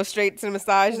 Now they go straight to the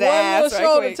massage the One ass little right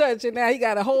shoulder quick. touch, and now he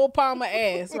got a whole palm of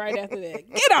ass right after that.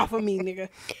 Get off of me, nigga.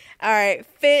 All right,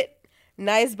 fit,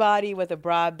 nice body with a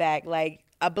broad back. Like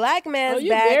a black man's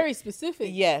you're back. very specific.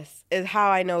 Yes, is how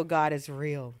I know God is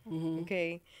real.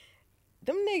 Okay,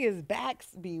 them niggas backs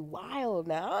be wild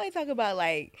now. I ain't talking about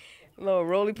like little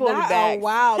roly poly Not backs. a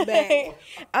wild back.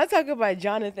 I'm talking about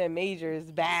Jonathan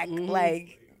Major's back,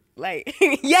 like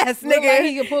yes, Look nigga. like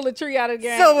he can pull a tree out of the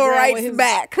ground. Civil with rights his,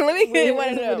 back. Let me get one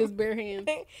of with them. his bare hands.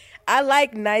 I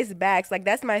like nice backs. Like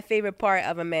that's my favorite part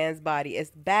of a man's body.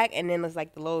 It's back and then it's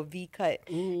like the little V cut.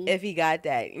 If he got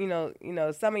that. You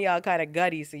know, some of y'all kind of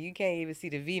gutty, so you can't even see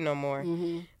the V no more.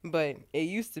 But it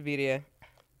used to be there.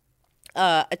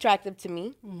 Attractive to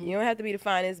me. You don't have to be the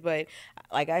finest, but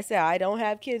like I said, I don't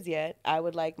have kids yet. I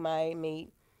would like my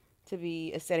mate to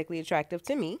be aesthetically attractive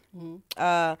to me.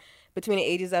 Between the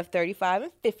ages of 35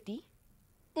 and 50.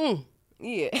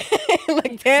 Yeah.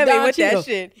 Like, damn it, with that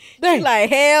shit. She like,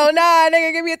 hell nah,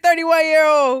 nigga, give me a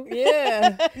 31-year-old.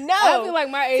 Yeah. No. I feel like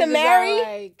my age to marry?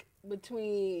 are like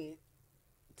between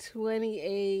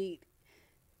 28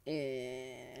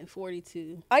 and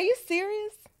 42. Are you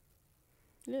serious?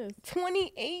 Yes.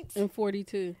 28 and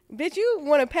 42. Bitch, you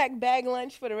want to pack bag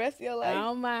lunch for the rest of your life? I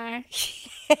don't mind.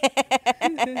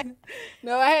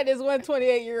 No, I had this one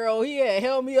 28-year-old. He had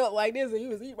held me up like this, and he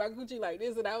was eating my Gucci like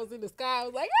this, and I was in the sky. I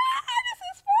was like, this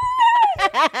is fun.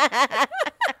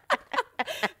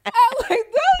 I was like,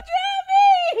 don't drive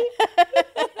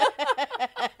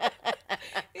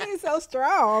me. He's so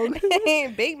strong.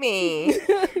 Big man.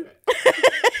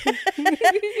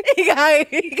 he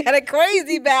got a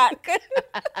crazy back.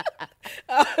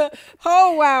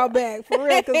 Whole wild back, for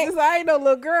real. Because I ain't no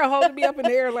little girl holding me up in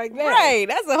the air like that. Right.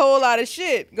 That's a whole lot of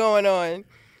shit going on.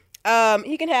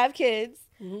 He can have kids,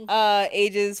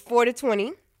 ages 4 to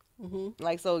 20.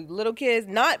 Like, so little kids,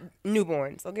 not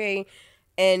newborns, okay?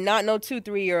 And not no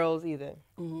 2-3-year-olds either.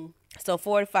 So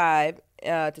 4 to 5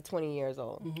 to 20 years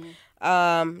old.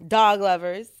 Dog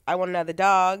lovers. I want another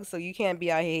dog, so you can't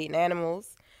be out here hating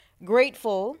animals.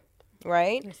 Grateful,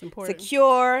 right? That's important.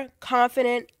 Secure,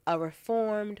 confident, a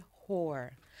reformed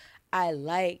whore.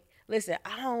 Listen,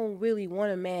 I don't really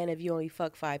want a man if you only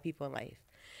fuck 5 people in life.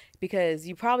 Because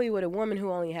you probably with a woman who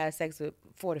only has sex with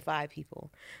 4 to 5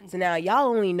 people. So now y'all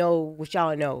only know what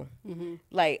y'all know.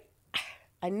 Like,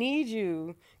 I need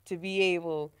you to be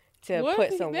able to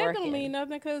put some work in. That don't mean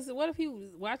nothing, because what if you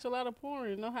watch a lot of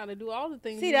porn and know how to do all the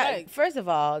things See you that? like? First of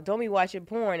all, don't be watching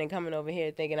porn and coming over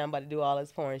here thinking I'm about to do all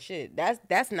this porn shit.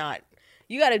 That's not.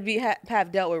 You got to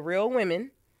have dealt with real women,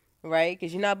 right?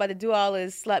 Because you're not about to do all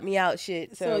this slut me out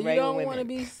shit to So you regular don't women. want to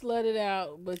be slutted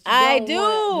out, but you I don't do.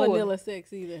 want vanilla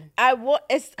sex either.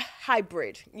 It's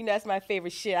hybrid. You know, that's my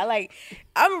favorite shit.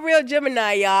 I'm a real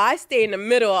Gemini, y'all. I stay in the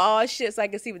middle of all shit so I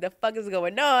can see what the fuck is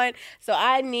going on. So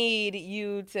I need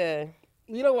you to.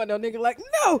 You don't want no nigga like,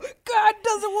 no, God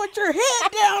doesn't want your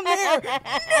head down there.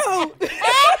 No.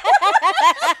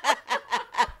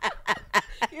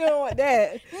 You don't want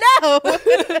that. No.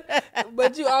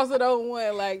 But you also don't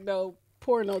want like no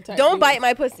porno type. Don't nigga. bite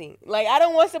my pussy. Like, I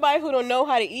don't want somebody who don't know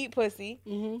how to eat pussy.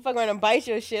 Fuck around and bite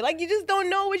your shit. Like, you just don't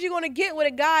know what you're going to get with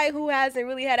a guy who hasn't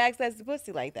really had access to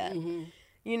pussy like that.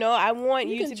 You know, I want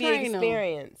you to be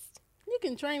experienced. You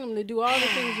can train them to do all the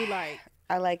things you like.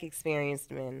 I like experienced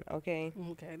men, okay?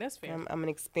 Okay, that's fair. I'm an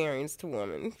experienced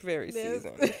woman, very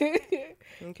seasoned. Okay?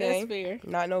 That's fair.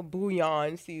 Not no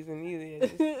bouillon season either.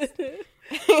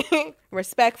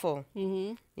 Respectful.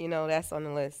 Mm-hmm. You know, that's on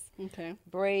the list. Okay.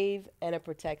 Brave and a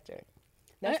protector.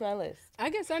 That's my list. I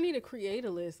guess I need to create a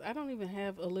list. I don't even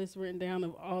have a list written down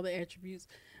of all the attributes.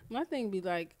 My thing be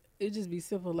like, it just be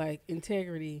simple, like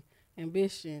integrity,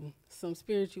 ambition, some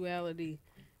spirituality,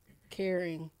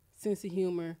 caring, sense of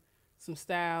humor, some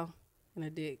style, and a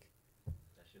dick.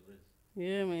 That's your list.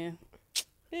 Yeah, man.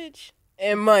 Bitch.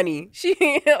 And money. She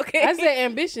okay. I said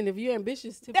ambition. If you're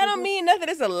ambitious, that don't mean nothing.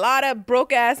 There's a lot of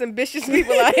broke ass ambitious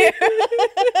people out here.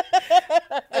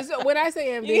 So when I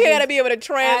say ambitious, you gotta be able to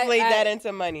translate that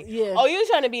into money. Yeah. Oh, you're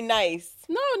trying to be nice.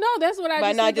 No, that's what I. By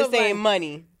just not think just of, saying like,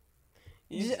 money.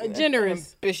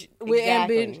 Generous. With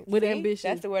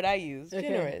ambition. That's the word I use. Okay.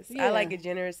 Generous. Yeah. I like a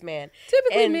generous man.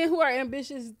 Typically, men who are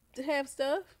ambitious have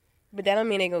stuff. But that don't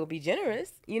mean they're going to be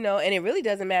generous, you know, and it really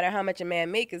doesn't matter how much a man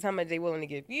makes, is how much they're willing to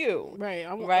give you. Right.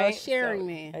 I'm right? A sharing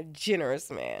man. A generous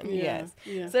man, yes.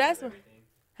 Yeah. So that's, huh? Do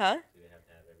they have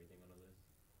to have everything on the list?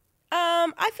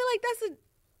 I feel like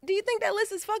do you think that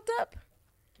list is fucked up?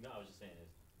 No, I was just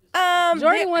saying.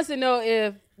 Jordan wants to know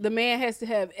if the man has to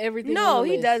have everything on No, the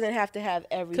he list. doesn't have to have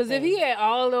everything. Because if he had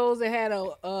all those and had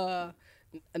a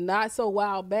not so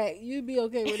wild back, you'd be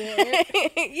okay with that.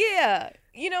 Yeah.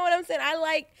 You know what I'm saying?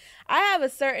 I have a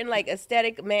certain like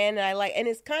aesthetic man that I like, and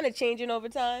it's kind of changing over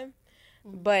time.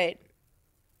 But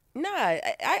nah,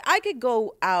 I could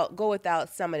go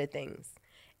without some of the things.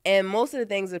 And most of the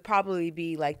things would probably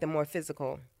be like the more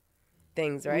physical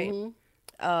things, right?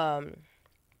 Mm-hmm.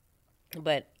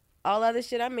 But all other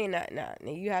shit, I mean,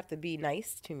 you have to be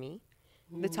nice to me,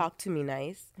 to talk to me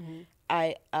nice. Mm-hmm.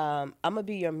 I'm gonna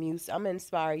be your muse. I'm gonna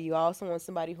inspire you. I also want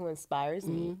somebody who inspires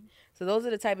me. So those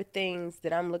are the type of things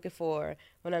that I'm looking for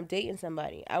when I'm dating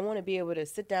somebody. I want to be able to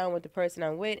sit down with the person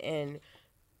I'm with and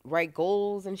write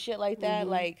goals and shit like that.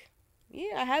 Like,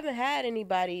 yeah, I haven't had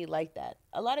anybody like that.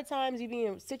 A lot of times you be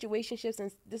in situationships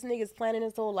and this nigga's planning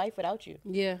his whole life without you.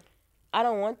 Yeah. I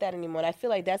don't want that anymore. And I feel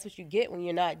like that's what you get when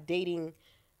you're not dating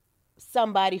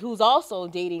somebody who's also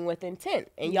dating with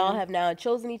intent. And y'all have now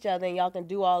chosen each other and y'all can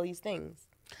do all these things.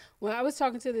 Well, I was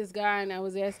talking to this guy and I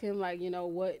was asking him, like, you know,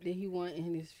 what did he want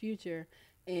in his future?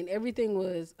 And everything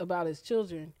was about his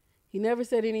children. He never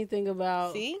said anything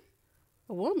about a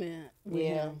woman with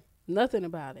him. Nothing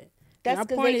about it. That's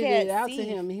and I pointed it out to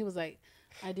him and he was like,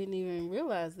 I didn't even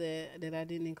realize that I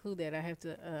didn't include that. I have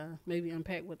to maybe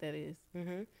unpack what that is.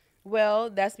 Mm-hmm. Well,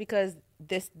 that's because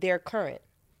they're current.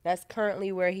 That's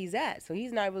currently where he's at. So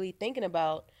he's not really thinking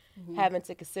about having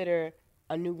to consider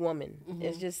a new woman.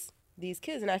 It's just these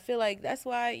kids. And I feel like that's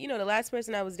why, you know, the last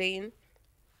person I was dating,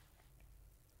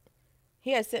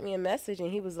 he had sent me a message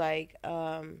and he was like,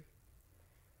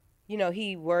 you know,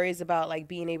 he worries about like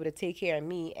being able to take care of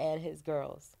me and his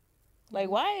girls. Like,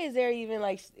 why is there even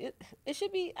like, it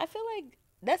should be, I feel like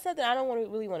that's something I don't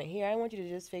really want to hear. I want you to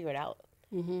just figure it out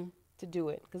to do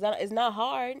it. Because it's not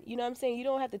hard. You know what I'm saying? You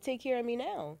don't have to take care of me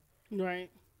now.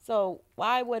 Right. So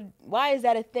why is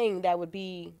that a thing that would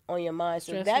be on your mind?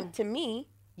 So that, to me,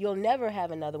 you'll never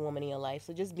have another woman in your life.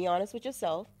 So just be honest with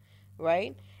yourself,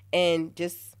 right? And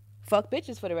just fuck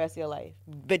bitches for the rest of your life.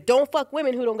 But don't fuck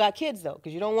women who don't got kids, though,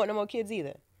 because you don't want no more kids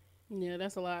either. Yeah,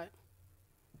 that's a lot.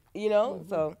 You know?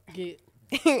 So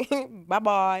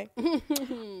bye-bye.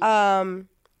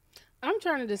 I'm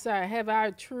trying to decide, have I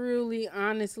truly,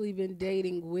 honestly been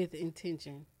dating with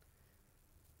intention?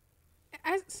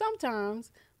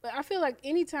 Sometimes, but I feel like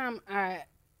anytime I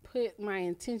put my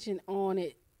intention on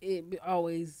it, it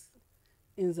always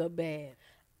ends up bad.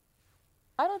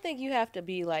 I don't think you have to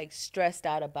be like stressed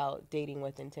out about dating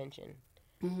with intention,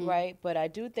 right? But I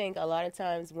do think a lot of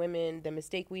times women, the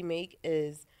mistake we make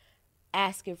is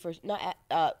asking for, not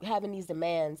having these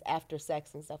demands after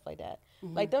sex and stuff like that.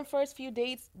 Like them first few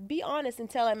dates, be honest and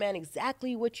tell that man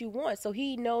exactly what you want so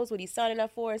he knows what he's signing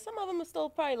up for. And some of them will still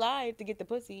probably lie to get the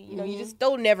pussy. You know, you just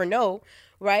still never know,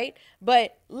 right?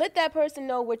 But let that person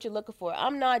know what you're looking for.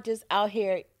 I'm not just out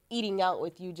here eating out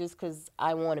with you just because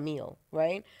I want a meal,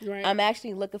 right? I'm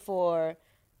actually looking for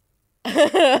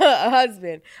a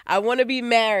husband. I want to be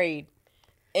married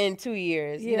in 2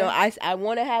 years. You know, I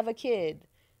want to have a kid.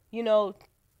 You know,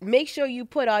 make sure you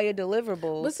put all your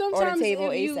deliverables but sometimes on the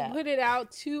table if you ASAP. put it out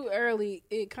too early,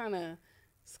 it kind of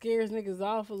scares niggas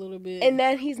off a little bit. And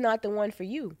then he's not the one for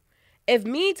you. If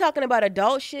me talking about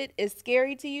adult shit is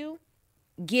scary to you,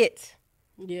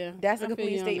 that's a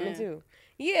complete statement too.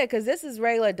 Yeah, because this is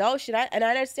regular adult shit. And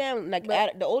I understand, like,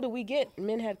 the older we get,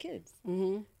 men have kids.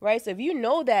 Right? So if you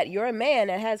know that you're a man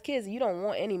that has kids and you don't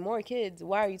want any more kids,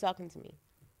 why are you talking to me?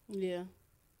 Yeah.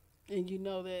 And you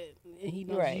know that, and he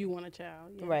knows Right. you want a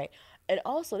child. Yeah. Right. And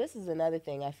also, this is another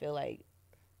thing I feel like.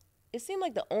 It seems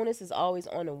like the onus is always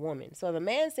on a woman. So if a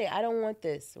man say, I don't want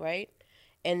this, right?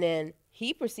 And then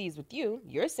he proceeds with you.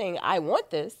 You're saying, I want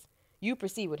this. You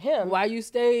proceed with him. Why you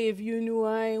stay if you knew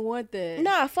I ain't want that?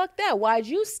 Nah, fuck that. Why'd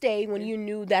you stay when you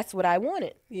knew that's what I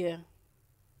wanted? Yeah.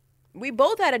 We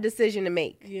both had a decision to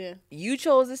make. Yeah. You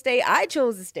chose to stay. I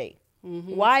chose to stay.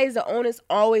 Mm-hmm. Why is the onus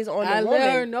always on the woman? I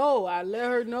let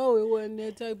her know it wasn't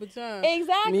that type of time.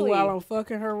 Exactly. Meanwhile, I'm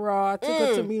fucking her raw. I took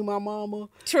her to meet my mama.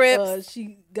 Trips.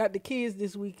 She got the kids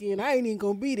this weekend. I ain't even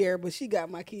gonna be there, but she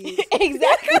got my kids.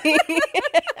 Exactly.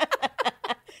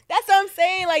 That's what I'm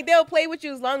saying. Like, they'll play with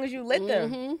you as long as you let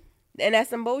them. Mm-hmm. And that's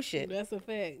some bullshit. That's a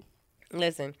fact.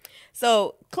 Listen.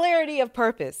 So, clarity of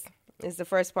purpose is the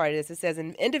first part of this. It says,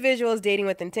 individuals dating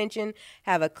with intention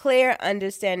have a clear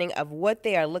understanding of what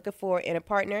they are looking for in a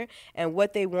partner and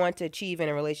what they want to achieve in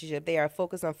a relationship. They are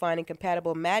focused on finding a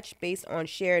compatible match based on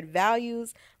shared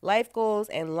values, life goals,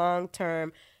 and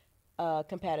long-term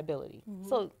compatibility. Mm-hmm.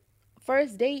 So,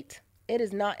 first date, it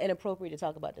is not inappropriate to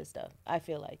talk about this stuff, I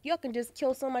feel like. Y'all can just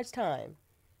kill so much time.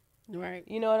 Right.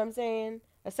 You know what I'm saying?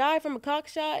 Aside from a cock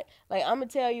shot, like, I'm going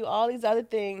to tell you all these other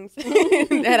things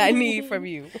that I need from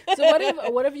you. So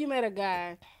what if you met a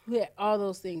guy who had all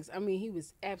those things? I mean, he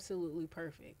was absolutely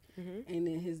perfect. Mm-hmm. And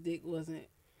then his dick wasn't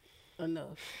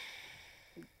enough.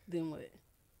 Then what?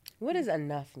 What does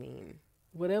enough mean?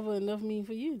 Whatever enough mean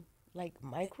for you. Like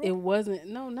micro? It wasn't.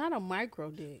 No, not a micro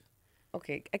dick.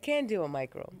 Okay, I can't do a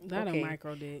micro. Not a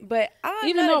micro dick. But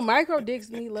even though micro dicks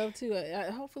need love too,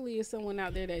 hopefully it's someone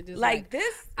out there that just like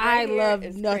this. I love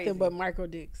is nothing crazy. but micro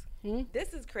dicks.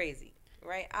 This is crazy,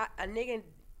 right? A nigga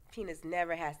penis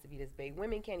never has to be this big.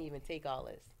 Women can't even take all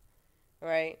this,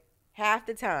 right? Half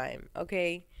the time,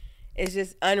 okay? It's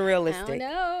just unrealistic. I don't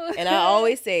know. And I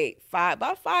always say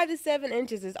about 5 to 7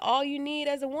 inches is all you need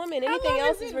as a woman. Anything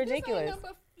else is ridiculous.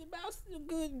 About a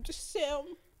good cell.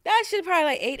 That shit probably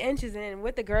like 8 inches, and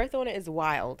with the girth on it is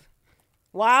wild.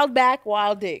 Wild back,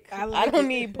 wild dick. I don't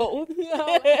need both.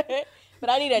 But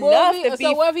I need enough to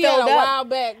be what if he had filled a up. wild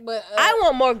back? But I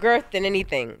want more girth than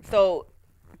anything. So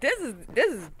this is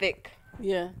thick.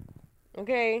 Yeah.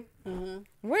 Okay. Mm-hmm.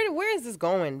 Where is this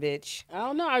going, bitch? I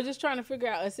don't know. I was just trying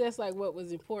to assess like what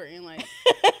was important. Like,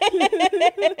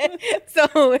 so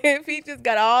if he just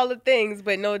got all the things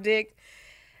but no dick.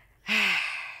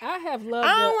 I have loved.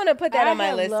 I don't want to put that on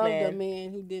my list, man. I man. loved a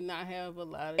man who did not have a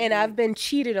lot of. And dick. I've been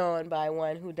cheated on by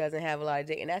one who doesn't have a lot of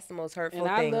dick, and that's the most hurtful thing.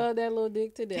 And I love that little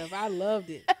dick to death. I loved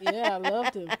it. Yeah, I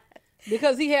loved him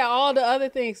because he had all the other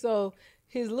things. So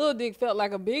his little dick felt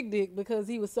like a big dick because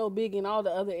he was so big in all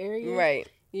the other areas. Right.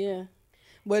 Yeah.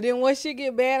 But then once shit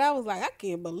get bad, I was like, I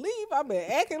can't believe I've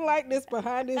been acting like this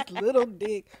behind this little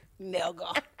dick.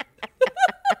 Nelga.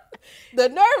 The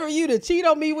nerve of you to cheat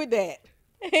on me with that.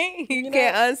 You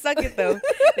can't unsuck it though.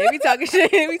 They be talking shit.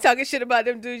 They be talking shit about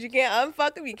them dudes. You can't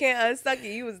unfuck them. You can't unsuck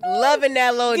it. You was loving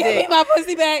that little Give dick. me my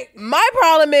pussy back. My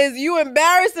problem is you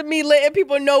embarrassing me, letting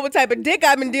people know what type of dick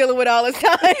I've been dealing with all this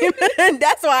time.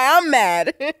 That's why I'm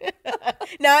mad.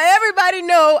 Now everybody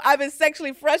know I've been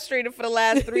sexually frustrated for the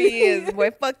last 3 years.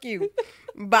 Boy, fuck you.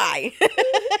 Bye.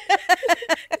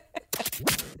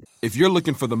 If you're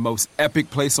looking for the most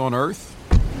epic place on earth,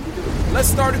 let's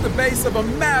start at the base of a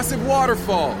massive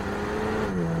waterfall.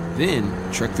 Then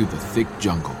trek through the thick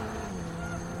jungle.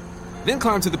 Then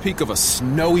climb to the peak of a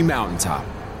snowy mountaintop.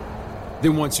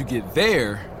 Then once you get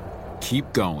there,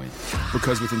 keep going.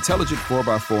 Because with intelligent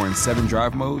 4x4 and 7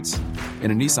 drive modes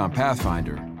and a Nissan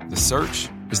Pathfinder, the search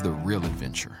is the real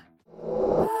adventure.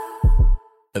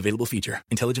 Available feature.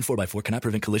 Intelligent 4x4 cannot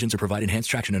prevent collisions or provide enhanced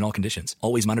traction in all conditions.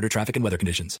 Always monitor traffic and weather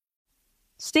conditions.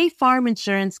 State Farm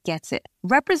Insurance gets it.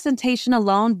 Representation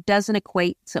alone doesn't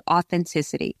equate to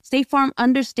authenticity. State Farm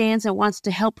understands and wants to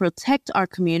help protect our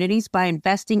communities by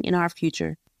investing in our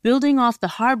future. Building off the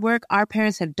hard work our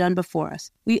parents have done before us,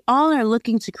 we all are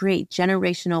looking to create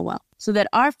generational wealth so that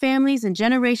our families and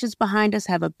generations behind us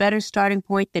have a better starting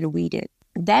point than we did.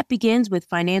 That begins with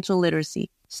financial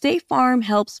literacy. State Farm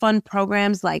helps fund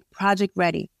programs like Project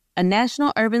Ready, a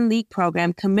National Urban League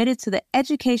program committed to the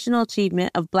educational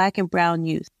achievement of Black and Brown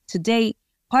youth. To date,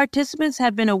 participants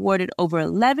have been awarded over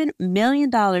 $11 million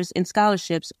in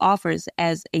scholarships offers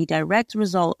as a direct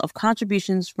result of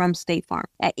contributions from State Farm.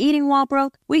 At Eating While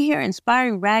Broke, we hear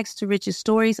inspiring rags to riches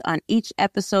stories on each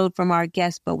episode from our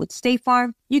guests, but with State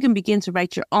Farm, you can begin to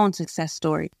write your own success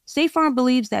story. State Farm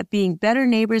believes that being better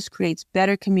neighbors creates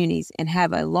better communities and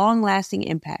have a long-lasting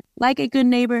impact. Like a good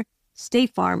neighbor,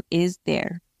 State Farm is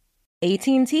there.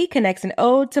 AT&T connects an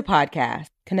ode to podcasts.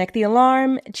 Connect the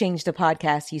alarm, change the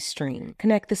podcast you stream.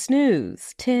 Connect the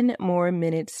snooze, 10 more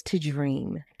minutes to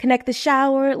dream. Connect the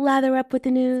shower, lather up with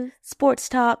the news, sports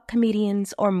talk,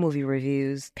 comedians, or movie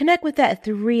reviews. Connect with that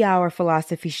 3-hour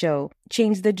philosophy show.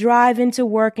 Change the drive into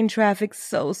work and traffic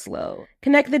so slow.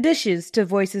 Connect the dishes to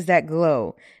voices that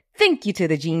glow. Thank you to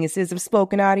the geniuses of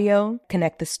spoken audio.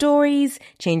 Connect the stories,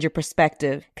 change your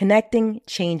perspective. Connecting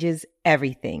changes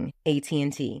everything.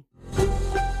 AT&T.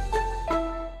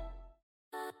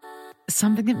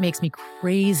 Something that makes me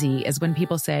crazy is when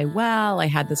people say, well, I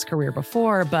had this career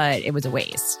before, but it was a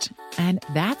waste. And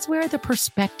that's where the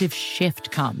perspective shift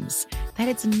comes, that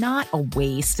it's not a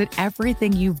waste, that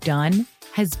everything you've done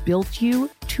has built you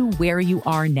to where you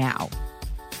are now.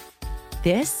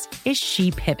 This is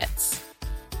She Pivots,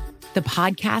 the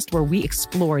podcast where we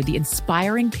explore the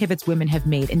inspiring pivots women have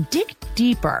made and dig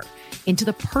deeper into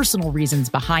the personal reasons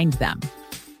behind them.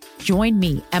 Join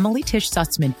me, Emily Tish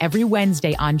Sussman, every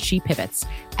Wednesday on She Pivots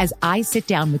as I sit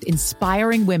down with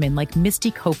inspiring women like Misty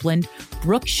Copeland,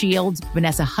 Brooke Shields,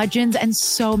 Vanessa Hudgens, and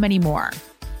so many more.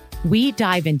 We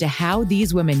dive into how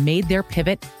these women made their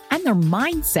pivot and their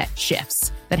mindset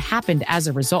shifts that happened as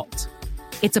a result.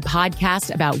 It's a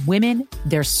podcast about women,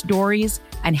 their stories,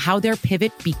 and how their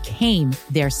pivot became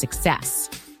their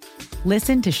success.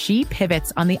 Listen to She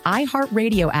Pivots on the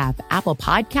iHeartRadio app, Apple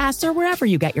Podcasts, or wherever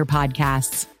you get your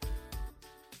podcasts.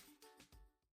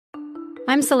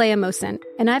 I'm Saleha Mohsin,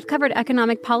 and I've covered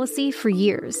economic policy for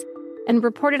years and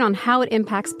reported on how it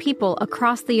impacts people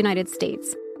across the United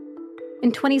States.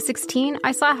 In 2016,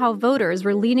 I saw how voters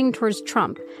were leaning towards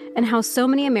Trump and how so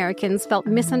many Americans felt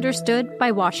misunderstood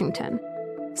by Washington.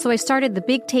 So I started the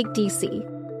Big Take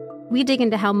DC. We dig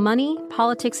into how money,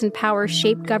 politics, and power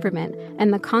shape government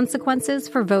and the consequences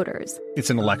for voters.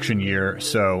 It's an election year,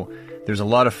 so there's a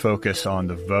lot of focus on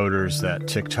the voters that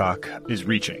TikTok is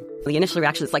reaching. The initial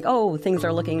reaction is like, oh, things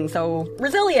are looking so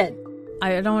resilient.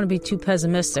 I don't want to be too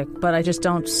pessimistic, but I just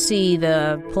don't see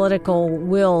the political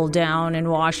will down in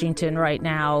Washington right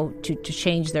now to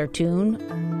change their tune.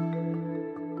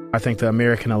 I think the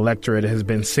American electorate has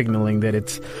been signaling that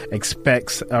it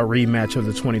expects a rematch of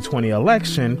the 2020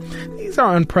 election. These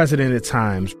are unprecedented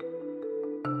times.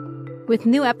 With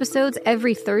new episodes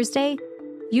every Thursday,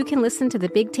 you can listen to the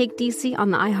Big Take DC on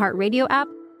the iHeartRadio app,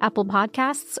 Apple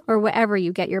Podcasts, or wherever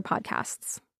you get your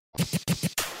podcasts.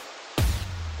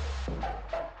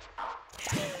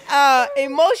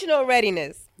 Emotional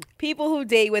readiness. People who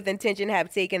date with intention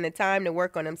have taken the time to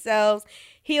work on themselves,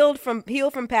 healed from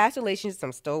past relationships.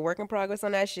 I'm still work in progress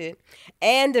on that shit,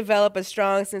 and develop a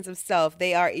strong sense of self.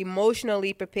 They are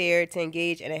emotionally prepared to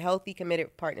engage in a healthy,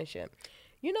 committed partnership.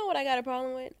 You know what I got a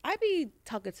problem with? I be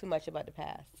talking too much about the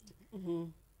past.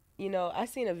 Mm-hmm. You know, I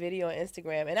seen a video on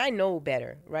Instagram, and I know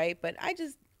better, right? But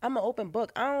I'm an open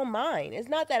book. I don't mind. It's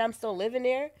not that I'm still living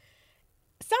there.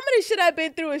 Some of the shit I've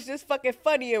been through is just fucking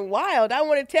funny and wild. I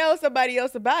want to tell somebody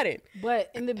else about it. But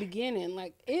in the beginning,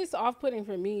 like, it's off-putting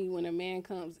for me when a man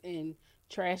comes and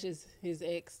trashes his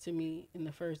ex to me in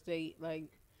the first date. Like,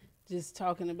 just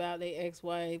talking about their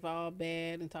ex-wife all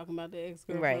bad and talking about their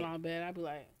ex-girlfriend all bad. I'd be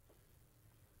like,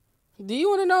 do you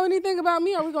want to know anything about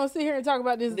me? Or are we going to sit here and talk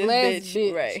about this last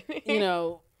bitch right. you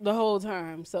know, the whole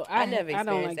time? So I never experienced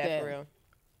don't like that for real.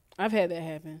 I've had that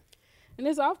happen. And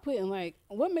it's off-putting. Like,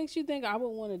 what makes you think I would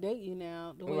want to date you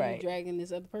now the way you're dragging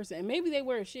this other person? And maybe they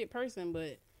were a shit person,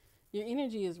 but your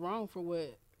energy is wrong for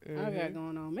what I got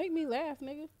going on. Make me laugh,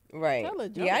 nigga. Right. Tell a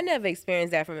joke. Yeah, I never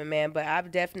experienced that from a man, but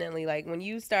I've definitely, like, when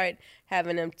you start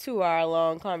having them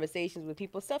 2-hour-long conversations with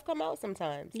people, stuff come out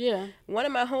sometimes. Yeah. One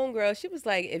of my homegirls, she was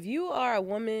like, if you are a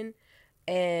woman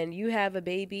and you have a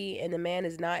baby and the man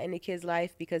is not in the kid's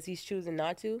life because he's choosing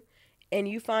not to, and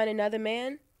you find another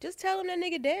man, just tell him that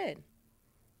nigga dead.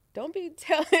 Don't be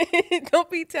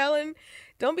telling.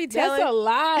 That's a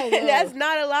lie. That's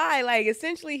not a lie. Like,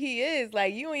 essentially, he is.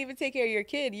 Like, you don't even take care of your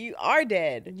kid. You are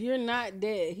dead. You're not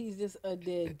dead. He's just a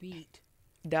deadbeat.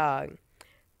 Dog.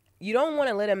 You don't want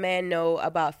to let a man know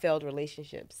about failed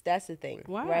relationships. That's the thing.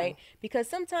 Why? Right? Because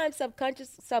sometimes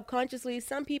subconsciously,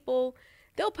 some people,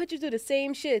 they'll put you through the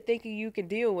same shit thinking you can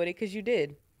deal with it because you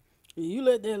did. You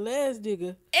let that last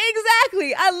nigga.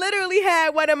 Exactly. I literally had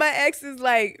one of my exes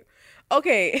like,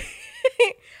 okay,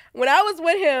 when I was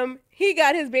with him, he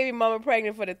got his baby mama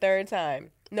pregnant for the 3rd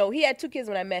time. No, he had 2 kids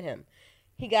when I met him.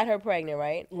 He got her pregnant,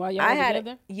 right? While y'all were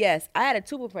together? Yes, I had a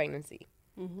tubal pregnancy,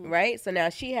 right? So now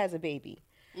she has a baby.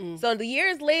 So the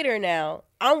years later now,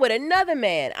 I'm with another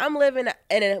man. I'm living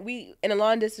in a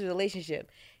long distance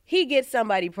relationship. He gets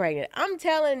somebody pregnant. I'm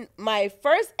telling my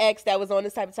first ex that was on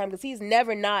this type of time, because he's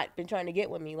never not been trying to get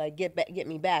with me, like get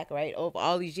me back, right? Over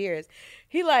all these years.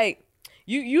 He like,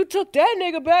 You took that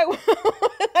nigga back.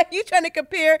 Like, you trying to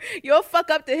compare your fuck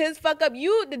up to his fuck up.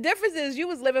 The difference is you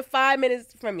was living 5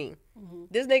 minutes from me. Mm-hmm.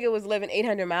 This nigga was living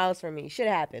 800 miles from me. Shit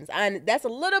happens. That's a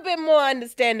little bit more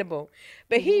understandable.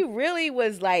 But he really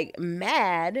was like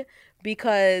mad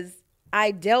because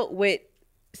I dealt with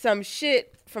some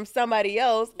shit from somebody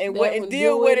else and wouldn't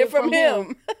deal with it from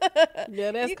him.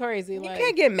 Yeah, that's crazy. You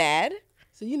can't get mad.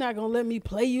 So you're not gonna let me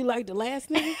play you like the last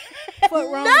nigga?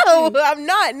 What wrong No, with you? I'm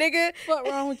not, nigga. What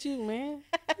wrong with you, man?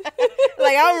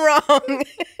 Like, I'm wrong.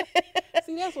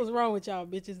 See, that's what's wrong with y'all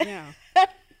bitches now.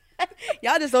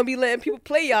 Y'all just don't be letting people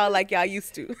play y'all like y'all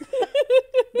used to.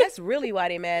 That's really why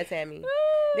they mad, Tammy.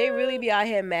 They really be out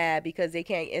here mad because they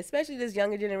can't, especially this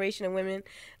younger generation of women.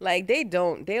 Like, girl, they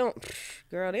don't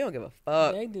give a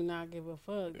fuck. They do not give a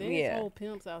fuck. They whole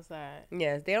pimps outside.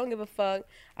 Yes, they don't give a fuck.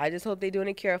 I just hope they're doing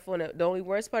it careful. And the only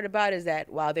worst part about it is that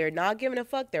while they're not giving a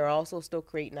fuck, they're also still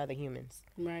creating other humans.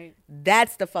 Right.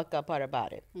 That's the fuck up part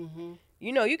about it. Mm-hmm.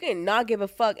 You know, you can not give a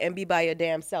fuck and be by your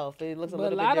damn self. It looks a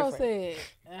little bit different. But Lotto said,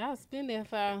 I'll spend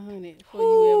that $500 before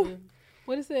you ever.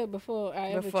 What it said before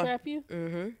I ever trap you?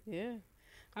 Mm-hmm. Yeah.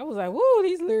 I was like, woo,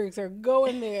 these lyrics are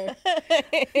going there.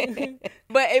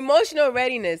 But emotional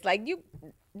readiness, like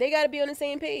they got to be on the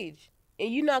same page.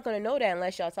 And you're not going to know that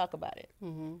unless y'all talk about it.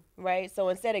 Mm-hmm. Right? So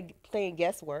instead of playing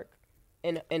guesswork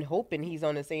and hoping he's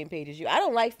on the same page as you, I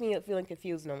don't like feeling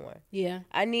confused no more. Yeah.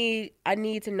 I need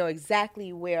to know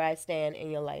exactly where I stand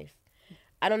in your life.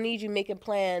 I don't need you making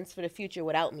plans for the future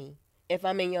without me if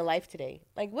I'm in your life today.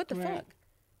 Like, what the fuck?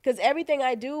 Because everything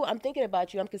I do, I'm thinking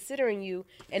about you. I'm considering you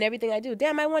and everything I do.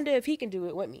 Damn, I wonder if he can do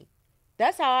it with me.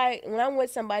 That's how when I'm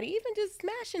with somebody, even just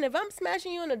smashing, if I'm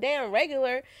smashing you on a damn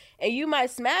regular and you my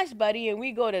smash buddy and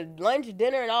we go to lunch,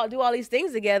 dinner, and all do all these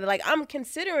things together, like, I'm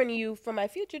considering you for my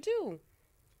future too.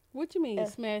 What you mean,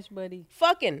 smash buddy?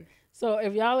 Fucking. So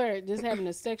if y'all are just having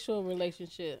a sexual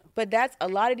relationship. But that's a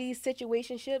lot of these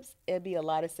situationships, it'd be a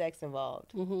lot of sex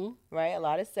involved. Mm-hmm. Right? A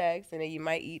lot of sex, and then you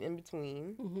might eat in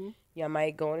between. Mm-hmm. Y'all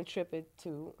might go on a trip or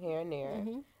two here and there.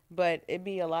 Mm-hmm. But it'd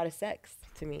be a lot of sex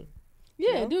to me. Yeah,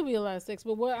 you know? It do be a lot of sex.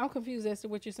 But I'm confused as to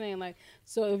what you're saying. Like,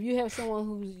 so if you have someone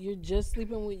who you're just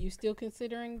sleeping with, you still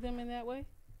considering them in that way?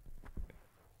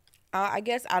 I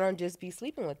guess I don't just be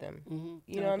sleeping with them. Mm-hmm.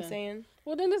 You know what I'm saying?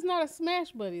 Well, then it's not a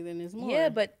smash buddy. Then it's more. Yeah,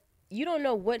 but you don't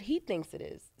know what he thinks it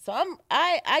is. So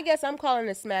I guess I'm calling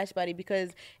it a smash buddy because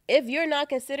if you're not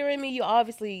considering me, you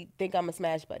obviously think I'm a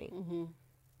smash buddy. Mm-hmm.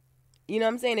 You know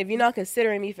what I'm saying? If you're not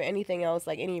considering me for anything else,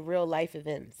 like any real life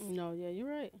events. No, yeah, you're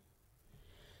right.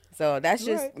 So that's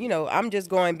just, you know, I'm just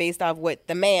going based off what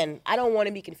the man, I don't want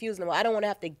to be confused anymore. I don't want to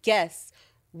have to guess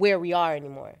where we are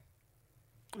anymore.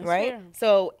 That's right? fair.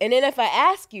 So, and then if I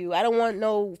ask you, I don't want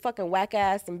no fucking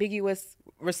whack-ass, ambiguous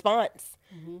response.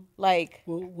 Mm-hmm. Like,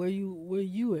 well, where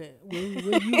you at? Where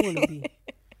you want to be?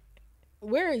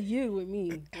 Where are you with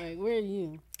me? Like, where are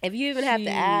you? If you even have to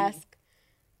ask,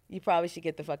 you probably should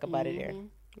get the fuck up out of there.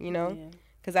 You know?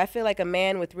 Because I feel like a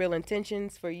man with real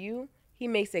intentions for you, he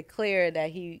makes it clear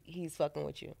that he's fucking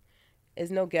with you.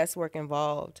 There's no guesswork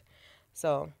involved.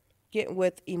 So, get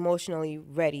with emotionally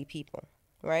ready people,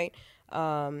 right?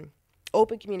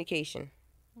 Open communication.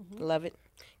 Love it.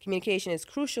 Communication is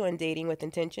crucial in dating with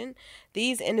intention.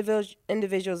 These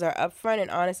individuals are upfront and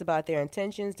honest about their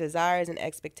intentions, desires, and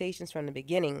expectations from the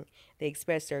beginning. They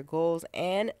express their goals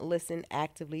and listen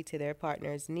actively to their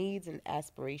partner's needs and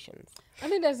aspirations. I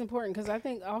think that's important because I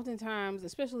think oftentimes,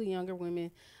 especially younger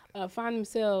women, find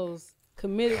themselves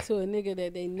committed to a nigga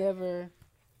that they never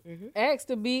asked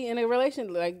to be in a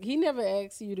relationship. Like, he never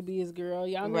asked you to be his girl.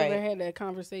 Y'all never had that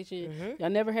conversation. Y'all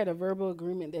never had a verbal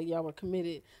agreement that y'all were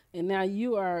committed. And now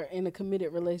you are in a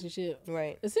committed relationship.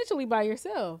 Right. Essentially by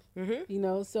yourself. You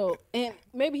know, so, and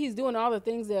maybe he's doing all the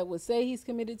things that would say he's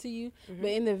committed to you.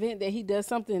 But in the event that he does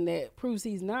something that proves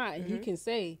he's not, he can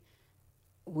say,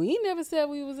 we never said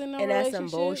we was in no relationship. And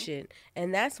that's some bullshit.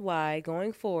 And that's why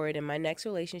going forward in my next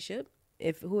relationship,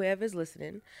 if whoever's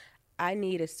listening, I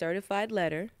need a certified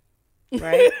letter,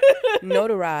 right?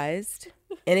 Notarized.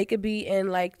 And it could be in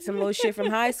like some little shit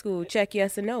from high school. Check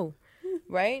yes or no,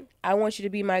 right? I want you to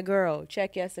be my girl.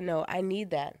 Check yes or no. I need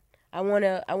that. I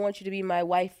want you to be my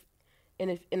wife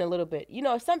in a little bit. You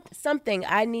know, something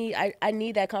I need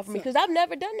that confirmation because I've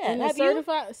never done that. And have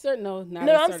certified? No,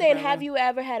 I'm saying, have you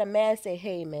ever had a man say,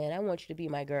 "Hey, man, I want you to be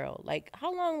my girl"? Like,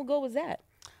 how long ago was that?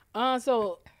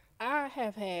 So I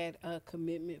have had a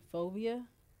commitment phobia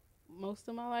most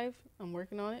of my life. I'm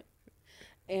working on it.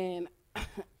 And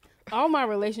all my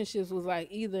relationships was like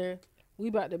either we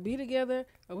about to be together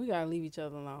or we got to leave each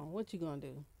other alone. What you going to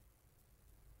do?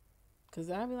 Because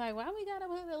I'd be like, why we got to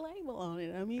put a label on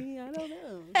it? I mean, I don't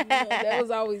know. You know, that was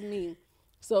always me.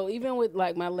 So even with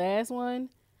like my last one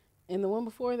and the one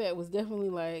before that was definitely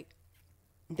like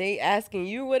they asking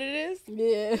you what it is?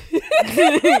 Yeah.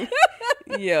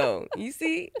 Yo, you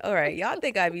see? All right, y'all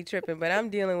think I be tripping, but I'm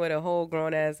dealing with a whole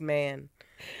grown-ass man.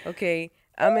 Okay?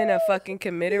 I'm in a fucking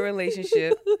committed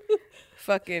relationship,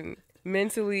 fucking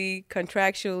mentally,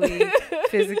 contractually,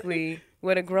 physically,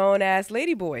 with a grown-ass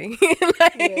lady boy.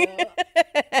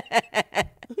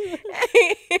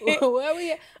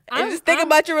 I'm just thinking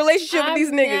about your relationship with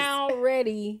these niggas. I'm now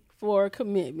ready for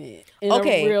commitment in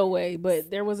a real way, but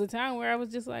there was a time where I was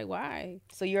just like, why?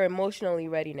 So you're emotionally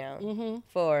ready now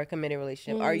for a committed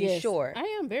relationship. Are you sure?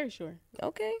 I am very sure.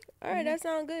 Okay. All right. That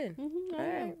sounds good. All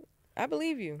right. I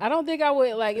believe you. I don't think I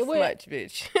would like it. Much,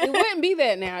 bitch. It wouldn't be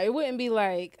that now. It wouldn't be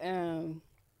like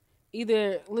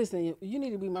either. Listen, you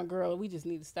need to be my girl. We just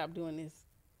need to stop doing this.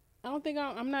 I don't think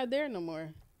I'm not there no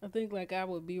more. I think like I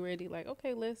would be ready. Like,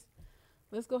 okay, let's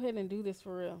go ahead and do this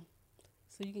for real.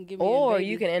 So you can give me or a baby.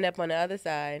 You can end up on the other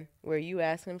side where you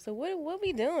ask him, so what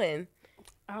we doing?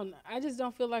 I don't know. I just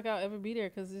don't feel like I'll ever be there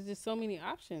because there's just so many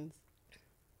options.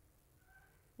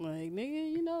 Like,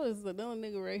 nigga, you know, it's another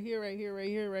nigga right here.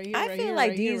 I feel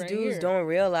like these dudes don't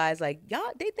realize, like,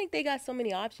 y'all, they think they got so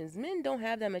many options. Men don't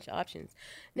have that much options.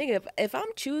 Nigga, if I'm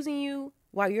choosing you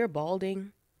while you're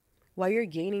balding, while you're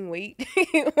gaining weight,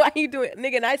 why you doing,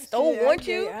 nigga, and I still want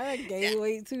you. I gain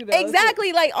weight too, though.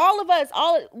 Exactly. Like, all of us,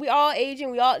 we all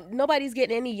aging, nobody's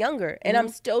getting any younger, and I'm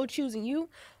still choosing you.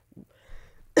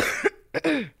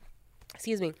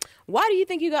 Excuse me. Why do you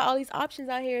think you got all these options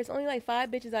out here? It's only like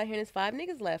 5 bitches out here and there's 5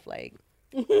 niggas left. Like,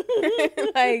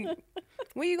 like,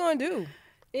 what you gonna do?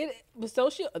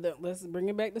 Let's bring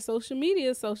it back to social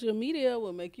media. Social media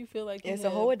will make you feel like it's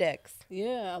a Rolodex.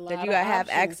 Yeah, a lot that you gotta have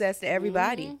access to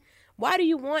everybody. Why do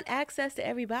you want access to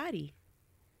everybody?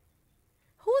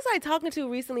 Who was I talking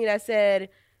to recently that said,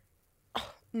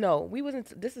 oh, no, we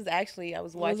wasn't. This is actually, I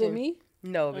was watching. Was it me?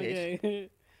 No, bitch. Okay.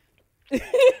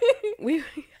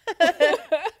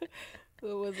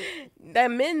 What was it? That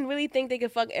men really think they can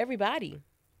fuck everybody.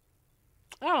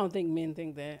 I don't think men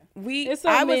think that. It's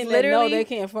some men that know they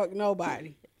can't fuck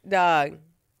nobody. Dog.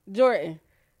 Jordan,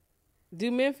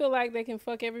 do men feel like they can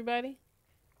fuck everybody?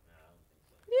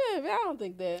 Yeah, I don't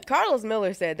think that. Carlos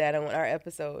Miller said that on our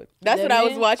episode. That's what I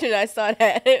was watching and I saw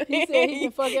that. He said he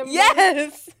can fuck everybody?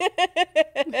 Yes.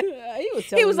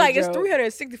 He was like, it's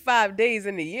 365 days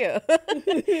in the year.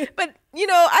 But, you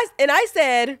know, I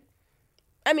said,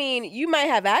 I mean, you might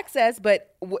have access,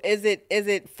 but is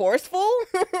it forceful?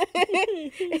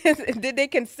 Did they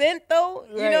consent, though?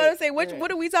 You know what I'm saying?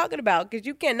 What are we talking about? Because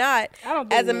you cannot,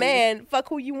 as a man, fuck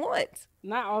who you want.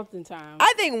 Not oftentimes.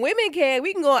 I think women can.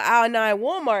 We can go out 9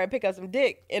 Walmart and pick up some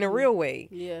dick in a real way.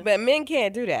 Yeah. But men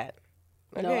can't do that.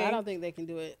 Okay? No, I don't think they can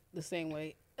do it the same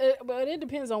way. But it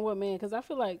depends on what man, because I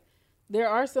feel like there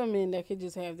are some men that could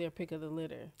just have their pick of the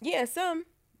litter. Yeah, some.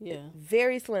 Yeah.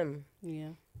 Very slim. Yeah.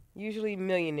 Usually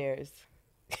millionaires.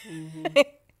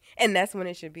 And that's when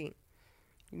it should be.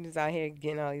 You just out here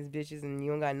getting all these bitches and you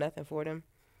don't got nothing for them.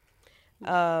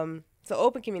 So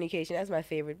open communication, that's my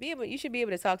favorite. You should be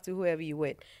able to talk to whoever you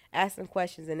with. Ask them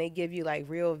questions and they give you like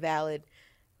real valid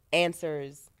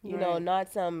answers. You know,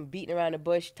 not some beating around the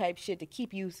bush type shit to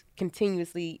keep you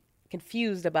continuously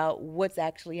confused about what's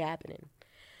actually happening.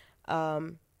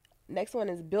 Next one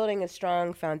is building a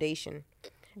strong foundation.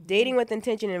 Dating with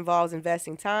intention involves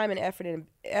investing time and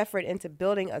effort into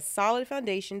building a solid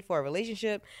foundation for a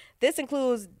relationship. This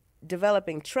includes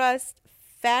developing trust,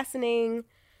 fostering.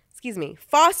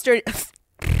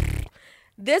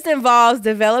 This involves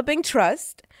developing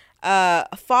trust,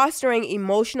 fostering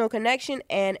emotional connection,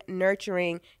 and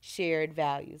nurturing shared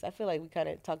values. I feel like we kind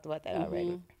of talked about that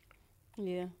already.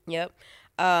 Yeah. Yep.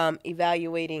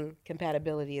 Evaluating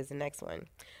compatibility is the next one.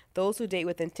 Those who date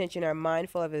with intention are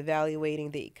mindful of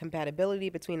evaluating the compatibility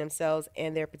between themselves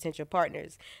and their potential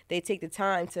partners. They take the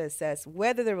time to assess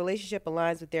whether the relationship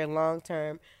aligns with their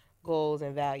long-term goals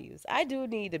and values. I do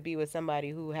need to be with somebody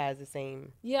who has the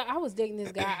same. Yeah, I was dating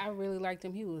this guy. I really liked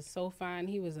him. He was so fine.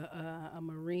 He was a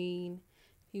Marine.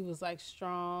 He was like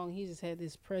strong. He just had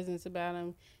this presence about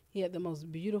him. He had the most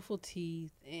beautiful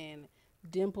teeth and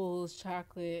dimples,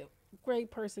 chocolate, great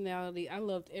personality. I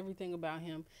loved everything about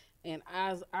him. And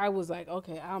I was like,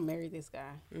 okay, I'll marry this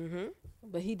guy.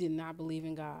 But he did not believe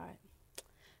in God.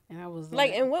 And I was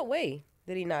like, in what way?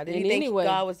 Did he not? Did he think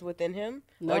God was within him?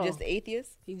 No. Or just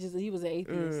atheist? He was an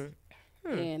atheist.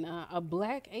 And a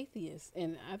black atheist.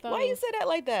 And I thought, why you say that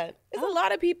like that? There's a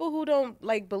lot of people who don't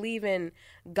like believe in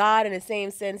God in the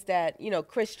same sense that, you know,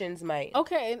 Christians might.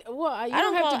 Okay, and well, you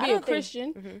don't have to be a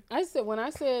Christian. I said, when I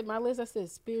said my list, I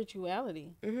said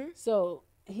spirituality. So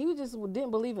he just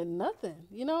didn't believe in nothing,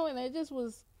 you know, and it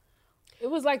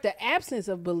was like the absence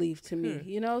of belief to me,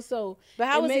 you know. So, but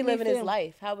how was he living his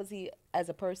life? How was he as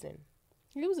a person?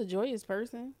 He was a joyous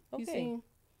person. Okay. He seemed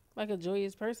like a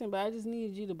joyous person, but I just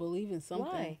needed you to believe in something.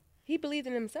 Why? He believed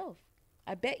in himself.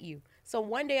 I bet you. So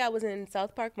one day I was in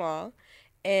South Park Mall,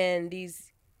 and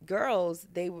these girls,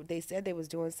 they said they was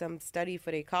doing some study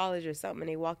for their college or something, and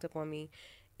they walked up on me,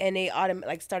 and they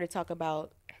started talking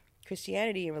about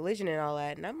Christianity and religion and all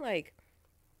that, and I'm like,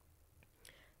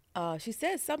 she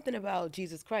said something about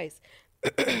Jesus Christ,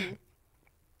 and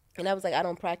I was like, I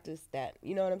don't practice that.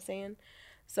 You know what I'm saying?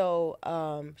 So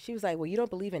she was like, well, you don't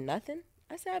believe in nothing?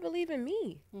 I said, I believe in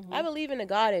me. I believe in the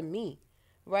God in me,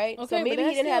 right? Okay, so maybe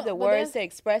he didn't have the words to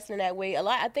express in that way.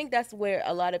 I think that's where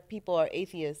a lot of people are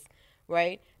atheists,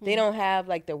 right? They don't have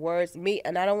like the words.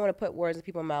 And I don't want to put words in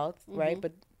people's mouths, right?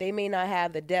 But they may not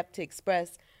have the depth to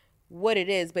express what it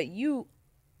is. But you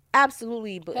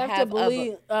absolutely have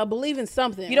to believe in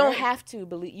something. You don't have to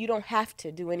believe. You don't have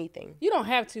to do anything. You don't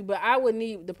have to, but I would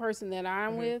need the person that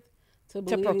I'm with to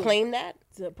proclaim that.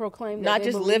 To proclaim that. Not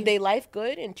just live their life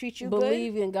good and treat you good.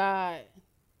 Believe in God.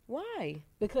 Why?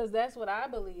 Because that's what I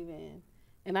believe in.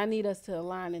 And I need us to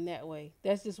align in that way.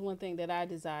 That's just one thing that I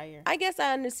desire. I guess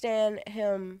I understand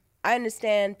him. I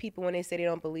understand people when they say they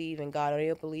don't believe in God or they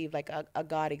don't believe like a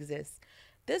God exists.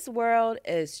 This world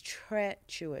is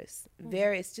treacherous.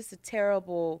 It's just a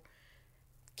terrible.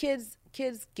 Kids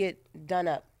get done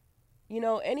up. You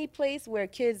know, any place where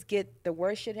kids get the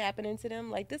worst shit happening to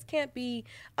them, like this can't be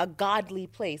a godly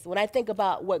place. When I think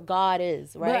about what God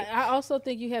is, right? But I also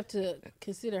think you have to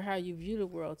consider how you view the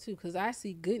world too, because I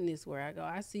see goodness where I go.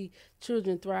 I see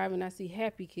children thriving. I see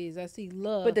happy kids. I see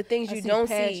love. But the things you don't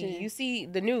see, you see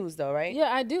the news though, right?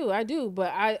 Yeah, I do.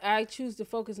 But I choose to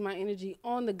focus my energy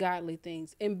on the godly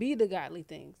things and be the godly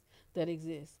things that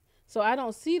exist. So I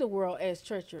don't see the world as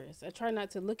treacherous. I try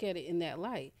not to look at it in that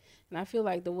light. And I feel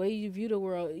like the way you view the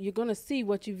world, you're going to see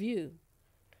what you view,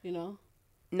 you know?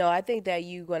 No, I think that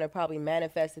you're going to probably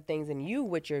manifest the things in you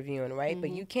what you're viewing, right? But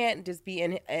you can't just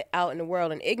be out in the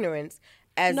world in ignorance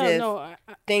as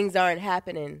things aren't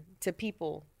happening to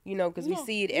people, you know, because we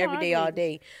see it every day, all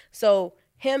day. So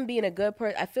him being a good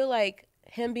person, I feel like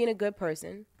him being a good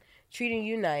person, treating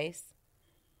you nice,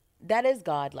 that is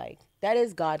godlike. That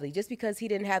is godly. Just because he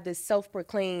didn't have this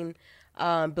self-proclaimed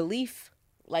belief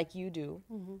like you do,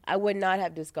 I would not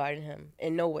have discarded him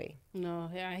in no way. No,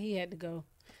 yeah, he had to go.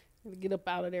 Get up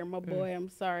out of there, my boy. I'm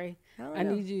sorry. I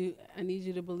need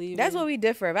you to believe. That's what we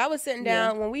differ. If I was sitting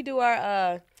down when we do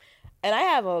our, and I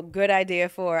have a good idea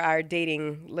for our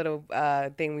dating little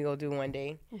thing we will do one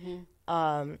day.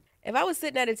 If I was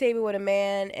sitting at a table with a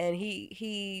man and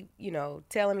he you know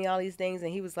telling me all these things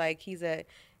and he was like he's an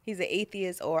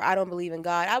atheist or I don't believe in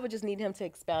God, I would just need him to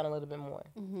expound a little bit more.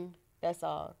 That's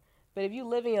all. But if you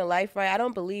live in your life right, I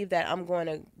don't believe that I'm going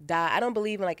to die. I don't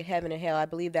believe in like a heaven and hell. I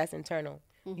believe that's internal.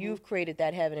 You've created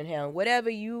that heaven and hell. Whatever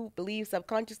you believe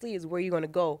subconsciously is where you're going to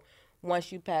go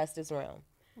once you pass this realm,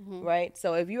 right?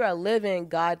 So if you are living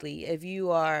godly, if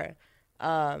you are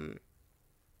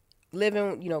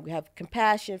living, you know, have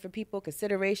compassion for people,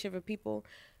 consideration for people,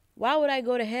 why would I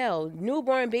go to hell?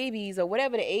 Newborn babies or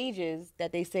whatever the age is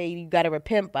that they say you got to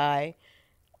repent by,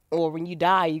 or when you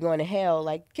die, you're going to hell.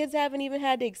 Like, kids haven't even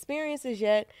had the experiences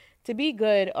yet to be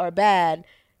good or bad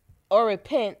or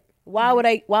repent. Why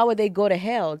would they go to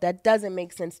hell? That doesn't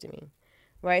make sense to me,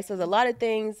 right? So there's a lot of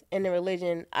things in the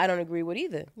religion I don't agree with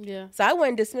either. Yeah. So I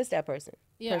wouldn't dismiss that person.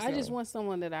 Yeah, personally. I just want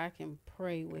someone that I can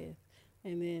pray with.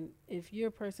 And then if you're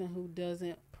a person who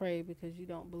doesn't pray because you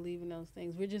don't believe in those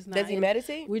things, we're just not. Does he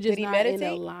meditate? We're just Did he not meditate?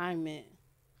 in alignment.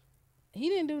 He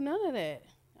didn't do none of that.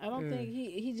 I don't think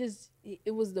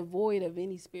it was devoid of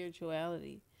any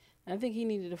spirituality. I think he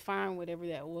needed to find whatever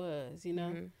that was, you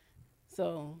know?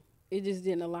 So it just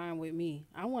didn't align with me.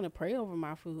 I want to pray over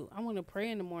my food. I want to pray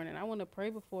in the morning. I want to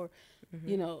pray before,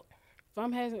 you know, if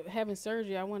I'm having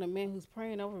surgery, I want a man who's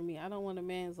praying over me. I don't want a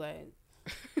man who's like,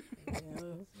 we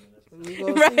gonna see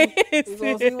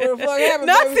what the fuck happens.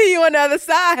 Not see you on the other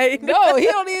side. No, he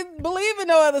don't even believe in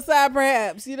no other side,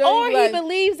 perhaps. You know, or he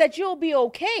believes that you'll be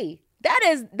okay.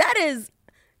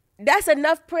 That's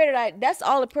enough prayer that's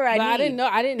all the prayer I need. I didn't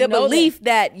know the belief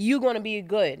that you're gonna be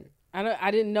good.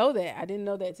 I didn't know that. I didn't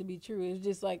know that to be true. It was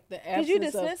just like the absence. Because you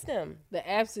dismissed him. The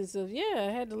absence of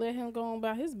I had to let him go on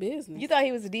about his business. You thought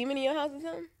he was a demon in your house or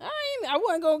something? I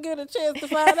wasn't gonna get a chance to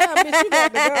find out. Bitch, you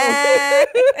got to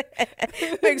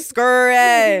go. Big scur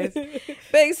ass.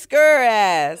 Big scur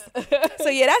ass. So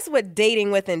yeah, that's what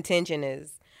dating with intention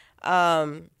is.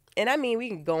 And I mean, we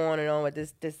can go on and on with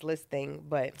this list thing,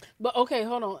 but okay,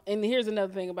 hold on. And here's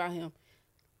another thing about him: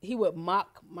 he would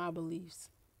mock my beliefs.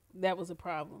 that was a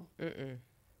problem.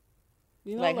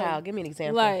 You know, Like how? Give me an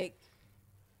example. Like,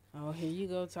 oh, here you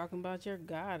go talking about your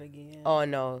God again. Oh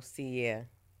no, see, yeah,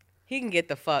 he can get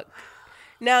the fuck.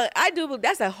 Now I do.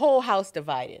 That's a whole house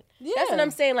divided. Yeah. That's what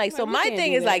I'm saying. Like, so we my can't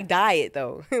thing do is that. like diet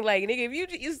though. Like, nigga, if you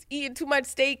just eating too much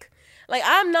steak, like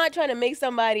I'm not trying to make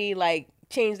somebody like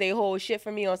change their whole shit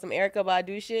for me on some Erykah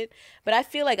Badu shit. But I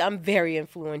feel like I'm very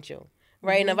influential.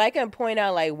 Right. And if I can point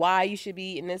out like why you should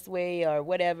be eating this way or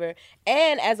whatever.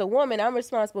 And as a woman, I'm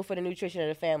responsible for the nutrition of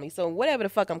the family. So whatever the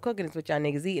fuck I'm cooking is what y'all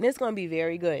niggas eat. And it's going to be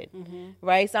very good.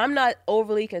 Right. So I'm not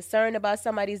overly concerned about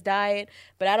somebody's diet,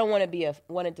 but I don't want it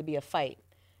to be a fight.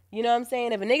 You know what I'm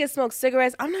saying? If a nigga smokes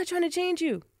cigarettes, I'm not trying to change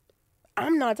you.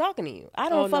 I'm not talking to you. I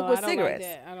don't fuck with cigarettes.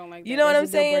 I don't like that. You know what I'm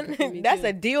That's a deal breaker for saying? me, That's too.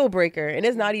 a deal breaker. And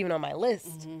it's not even on my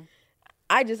list.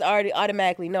 I just already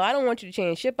automatically know. I don't want you to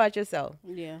change shit about yourself.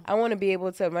 Yeah. I want to be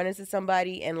able to run into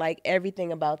somebody and like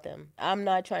everything about them. I'm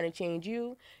not trying to change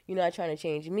you. You're not trying to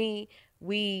change me.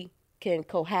 We can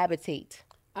cohabitate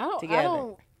together. I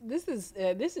don't. This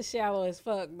is shallow as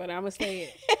fuck, but I'm gonna say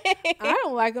it. I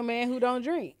don't like a man who don't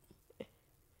drink.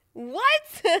 What?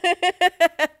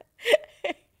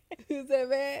 Is that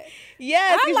bad?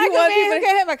 Yes. I 'cause like you a want man people who to-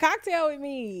 can have a cocktail with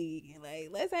me. Like,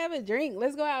 let's have a drink.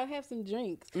 Let's go out and have some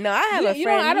drinks. No, I have a You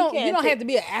friend. don't. he You can't don't take- have to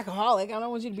be an alcoholic. I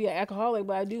don't want you to be an alcoholic,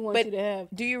 but I do want you to have.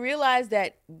 Do you realize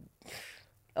that?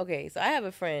 Okay, so I have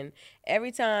a friend.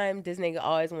 Every time this nigga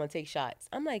always want to take shots,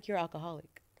 I'm like, you're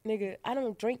alcoholic, nigga. I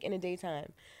don't drink in the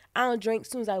daytime. I don't drink as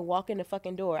soon as I walk in the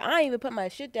fucking door. I ain't even put my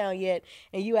shit down yet,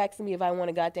 and you asking me if I want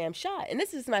a goddamn shot. And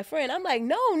this is my friend. I'm like,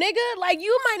 no, nigga. Like,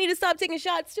 you might need to stop taking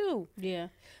shots too. Yeah,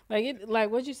 like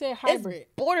what you said, hybrid. It's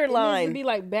borderline. It needs to be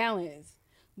like balanced,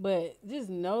 but just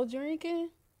no drinking.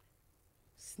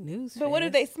 Snooze. But what do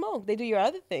fest. they smoke? They do your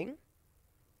other thing.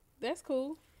 That's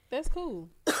cool. That's cool.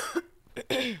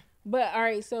 But all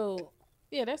right, so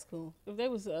yeah, that's cool. If they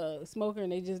was a smoker and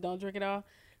they just don't drink at all,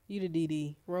 you the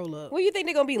DD. Roll up. Well, you think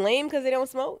they're gonna be lame because they don't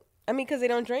smoke? I mean, because they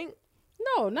don't drink?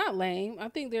 No, not lame. I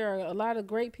think there are a lot of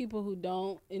great people who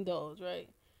don't indulge, right?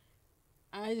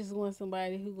 I just want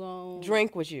somebody who gon'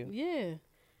 Drink with you. Yeah.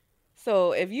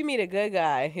 So if you meet a good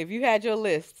guy, if you had your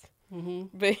list, Mm-hmm.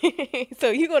 but so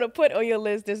you gonna put on your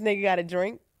list this nigga got to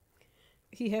drink?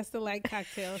 He has to like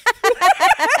cocktails.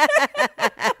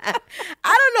 I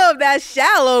don't know if that's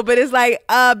shallow, but it's like,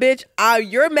 bitch,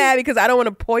 you're mad because I don't want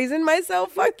to poison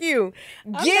myself. Fuck you.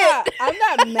 I'm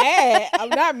not mad. I'm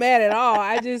not mad at all.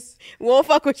 I just won't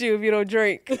fuck with you if you don't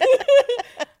drink.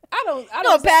 I don't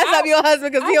Don't pass up your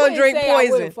husband because he don't drink I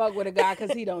poison. wouldn't fuck with a guy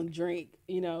because he don't drink,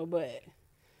 but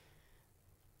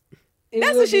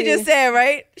That's what she just said,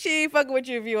 right? She ain't fucking with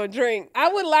you if you don't drink. I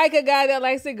would like a guy that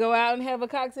likes to go out and have a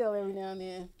cocktail every now and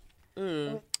then.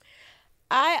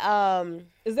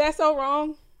 Is that so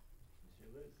wrong?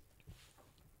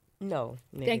 No.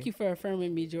 Nigga. Thank you for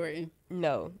affirming me, Jordan.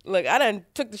 No. Look, I done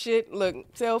took the shit. Look,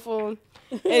 cell phone.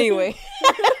 Anyway.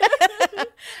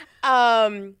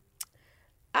 I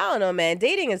don't know, man.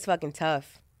 Dating is fucking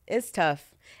tough. It's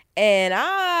tough. And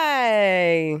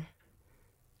I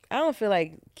don't feel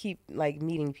like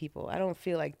meeting people. I don't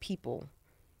feel like people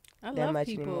I that love much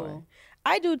people. anymore.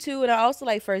 I do too, and I also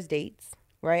like first dates,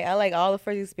 right? I like all the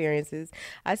first experiences.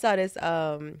 I saw this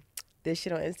this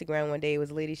shit on Instagram one day. It was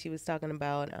a lady, she was talking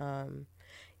about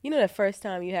the first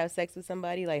time you have sex with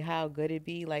somebody, like how good it'd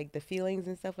be, like the feelings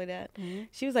and stuff like that. Mm-hmm.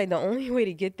 She was like, the only way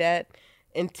to get that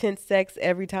intense sex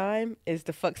every time is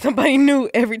to fuck somebody new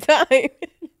every time.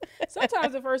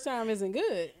 Sometimes the first time isn't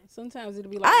good. Sometimes it'll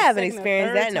be like I the haven't second or experienced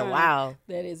third that in a time while.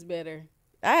 That is better.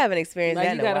 I haven't experienced Like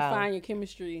that you in a gotta while. find your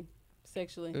chemistry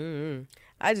sexually. Mm-hmm.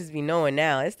 I just be knowing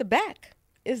now. It's the back.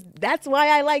 That's why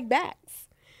I like backs.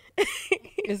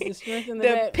 It's the strength in the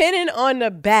back. Depending on the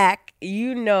back,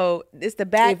 it's the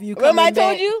back. If you Remember I coming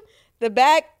told back- you? The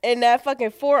back and that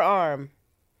fucking forearm.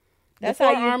 That's the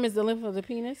how forearm is the length of the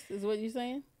penis, is what you're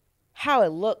saying? how it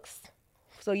looks.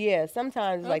 So yeah,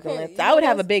 sometimes like the Okay, length. you I know, would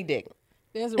have a that's- big dick.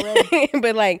 That's Ray.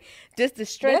 But like just the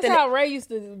strength. That's how Ray used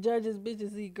to judge his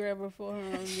bitches. He grab her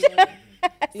forearm. Yeah.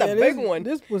 That's a big one.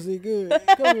 This pussy good.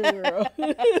 Come here, girl.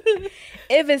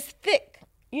 If it's thick,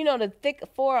 the thick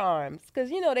forearms, because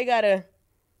they got a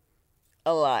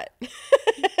lot.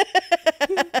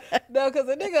 No, because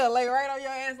a nigga lay right on your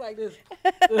ass like this.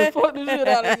 Fuck the shit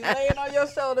out of you. Laying on your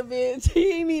shoulder, bitch.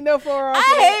 He ain't need no forearm. I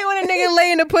hate when a nigga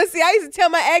lay in the pussy. I used to tell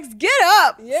my ex, get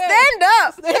up. Yeah. Stand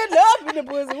up. Stand up in the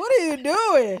pussy. What are you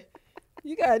doing?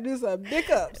 You gotta do some dick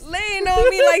ups. Laying on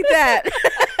me like that.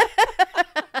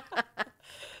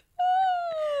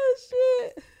 Oh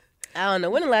shit. I don't know.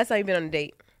 When the last time you been on a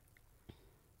date?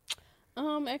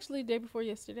 Actually, day before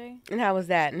yesterday. And how was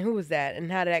that? And who was that?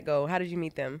 And how did that go? How did you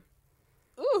meet them?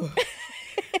 Ooh.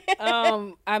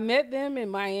 I met them in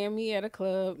Miami at a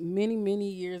club many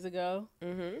years ago.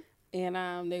 Mm-hmm.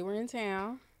 And they were in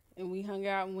town, and we hung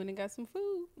out and went and got some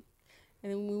food.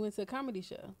 And then we went to a comedy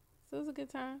show. So it was a good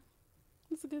time.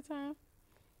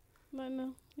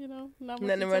 Nothing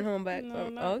to run home back. No.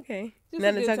 Okay. Just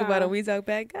Nothing a to good talk about time. on We Talk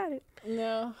Back. Got it.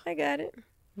 No. I got it.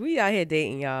 We out here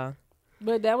dating, y'all.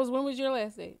 But when was your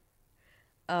last date?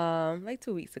 Like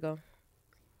 2 weeks ago.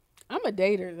 I'm a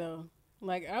dater though.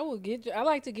 Like I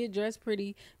like to get dressed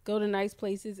pretty, go to nice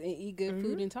places, and eat good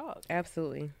food and talk.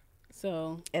 Absolutely.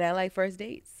 So. And I like first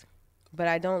dates, but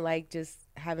I don't like just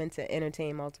having to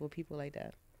entertain multiple people like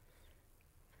that.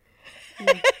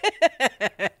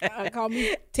 Call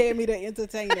me Tammy the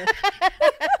entertainer.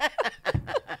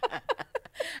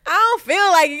 I don't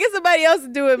feel like it. Get somebody else to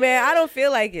do it, man. I don't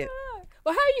feel like it.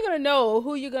 Well, how are you gonna know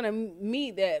who you're gonna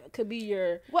meet that could be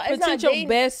your it's not potential dating.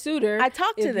 best suitor? I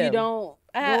talk to if them. You don't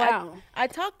go out. I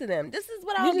talk to them. This is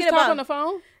what I You don't just get talk about on the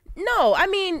phone. No, I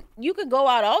mean you could go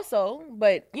out also,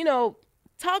 but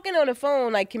talking on the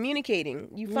phone, like communicating,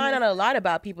 you find out a lot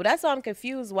about people. That's why I'm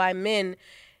confused why men.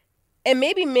 And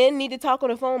maybe men need to talk on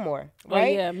the phone more, right?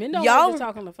 Oh, yeah, men don't like to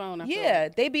talk on the phone. I feel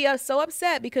like. They be so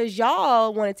upset because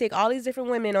y'all want to take all these different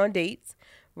women on dates,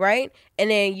 right? And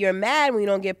then you're mad when you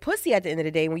don't get pussy at the end of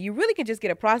the day, when you really can just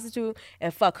get a prostitute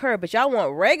and fuck her, but y'all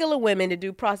want regular women to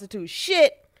do prostitute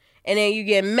shit, and then you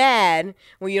get mad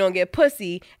when you don't get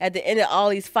pussy at the end of all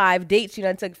these 5 dates. You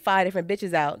done took 5 different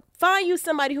bitches out. Find you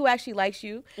somebody who actually likes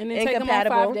you and then take them on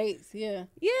 5 dates. Yeah,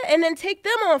 and then take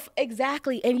them on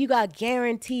exactly, and you got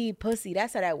guaranteed pussy.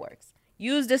 That's how that works.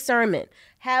 Use discernment.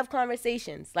 Have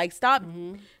conversations. Like stop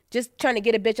just trying to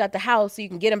get a bitch out the house so you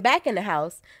can get them back in the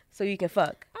house so you can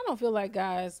fuck. I don't feel like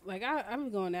guys like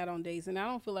I'm going out on dates, and I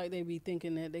don't feel like they be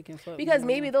thinking that they can fuck. Because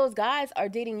maybe those guys are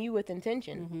dating you with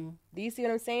intention. Do you see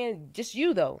what I'm saying? Just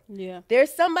you though. Yeah.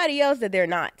 There's somebody else that they're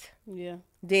not. Yeah.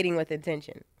 Dating with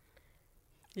intention.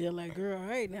 Yeah, like, girl, all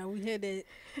right, now we had that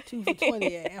 2 for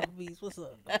 $20 at Applebee's. What's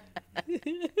up?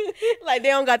 Like they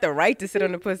don't got the right to sit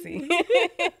on the pussy.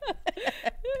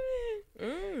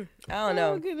 I don't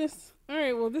know. Oh, goodness. All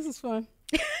right, well, this is fun.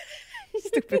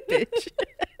 Stupid bitch.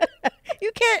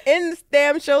 You can't end this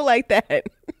damn show like that.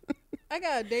 I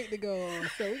got a date to go on,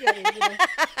 so we got to get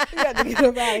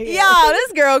up out of here. Y'all,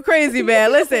 this girl crazy,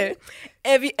 man. Listen.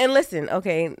 Listen,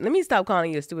 okay, let me stop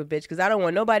calling you a stupid bitch because I don't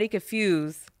want nobody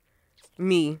confuse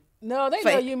me. No, they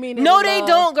know you mean it. No, they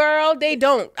don't, girl. They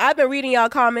don't. I've been reading y'all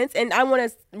comments, and I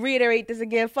want to reiterate this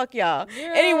again. Fuck y'all. Girl,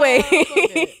 anyway,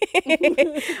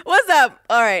 what's up?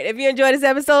 All right. If you enjoyed this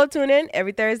episode, tune in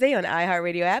every Thursday on the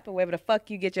iHeartRadio app or wherever the fuck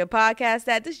you get your podcast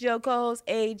at. This is your co-host,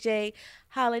 AJ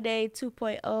Holiday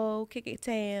 2.0. Kick it,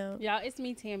 Tam. Y'all, it's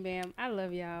me, Tam Bam. I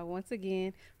love y'all. Once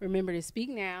again, remember to speak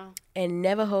now. And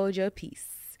never hold your peace.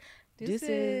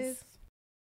 Deuces.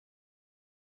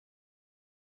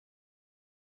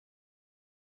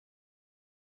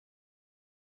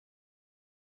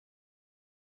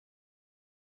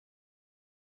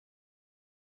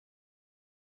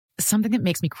 Something that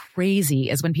makes me crazy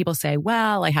is when people say,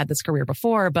 well, I had this career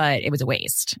before, but it was a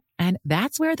waste. And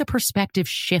that's where the perspective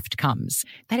shift comes,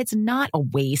 that it's not a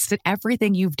waste, that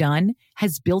everything you've done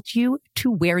has built you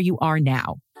to where you are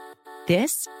now.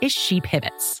 This is She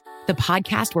Pivots, the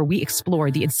podcast where we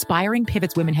explore the inspiring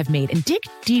pivots women have made and dig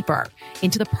deeper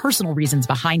into the personal reasons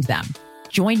behind them.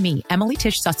 Join me, Emily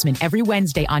Tish Sussman, every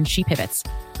Wednesday on She Pivots.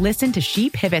 Listen to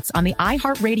She Pivots on the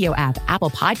iHeartRadio app,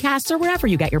 Apple Podcasts, or wherever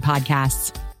you get your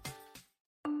podcasts.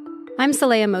 I'm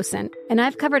Saleha Mohsin, and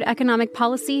I've covered economic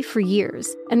policy for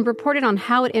years and reported on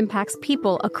how it impacts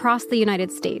people across the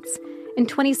United States. In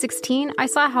 2016, I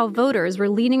saw how voters were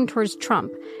leaning towards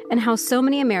Trump and how so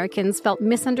many Americans felt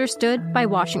misunderstood by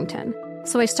Washington.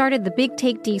 So I started The Big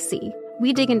Take DC.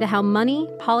 We dig into how money,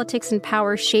 politics, and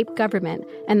power shape government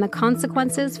and the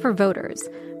consequences for voters.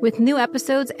 With new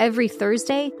episodes every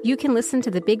Thursday, you can listen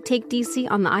to The Big Take DC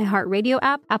on the iHeartRadio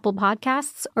app, Apple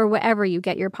Podcasts, or wherever you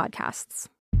get your podcasts.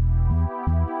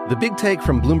 The Big Take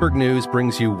from Bloomberg News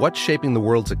brings you what's shaping the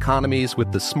world's economies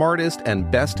with the smartest and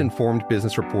best-informed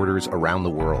business reporters around the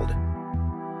world.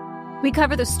 We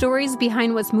cover the stories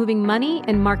behind what's moving money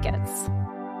and markets.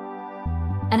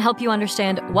 And help you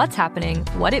understand what's happening,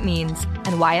 what it means,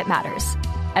 and why it matters.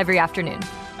 Every afternoon.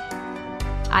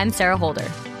 I'm Sarah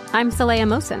Holder. I'm Saleha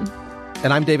Mohsin.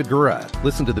 And I'm David Gura.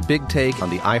 Listen to The Big Take on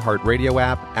the iHeartRadio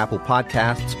app, Apple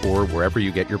Podcasts, or wherever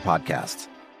you get your podcasts.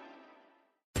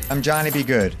 I'm Johnny B.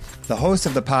 Good, the host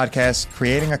of the podcast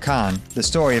Creating a Con, the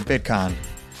story of Bitcoin.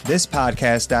 This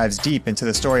podcast dives deep into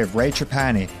the story of Ray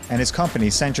Trapani and his company,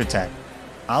 Centratech.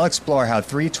 I'll explore how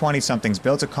three 20-somethings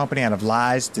built a company out of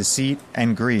lies, deceit,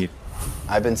 and greed.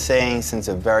 I've been saying since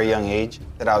a very young age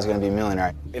that I was going to be a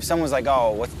millionaire. If someone's like,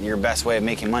 oh, what's your best way of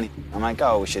making money? I'm like,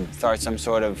 oh, we should start some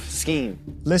sort of scheme.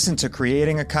 Listen to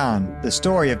Creating a Con, the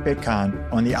story of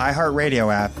Bitcon, on the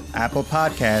iHeartRadio app, Apple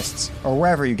Podcasts, or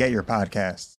wherever you get your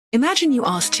podcasts. Imagine you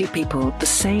ask two people the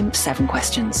same 7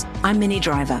 questions. I'm Minnie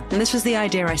Driver, and this was the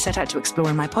idea I set out to explore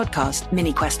in my podcast,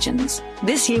 Mini Questions.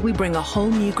 This year, we bring a whole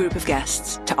new group of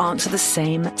guests to answer the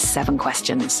same 7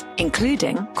 questions,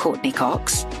 including Courtney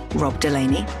Cox, Rob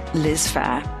Delaney, Liz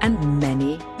Phair, and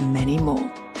many, many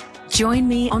more. Join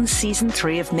me on Season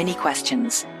 3 of Mini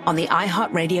Questions on the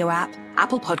iHeartRadio app,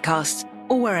 Apple Podcasts,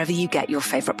 or wherever you get your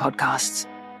favorite podcasts.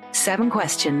 7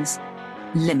 questions,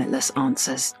 limitless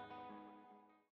answers.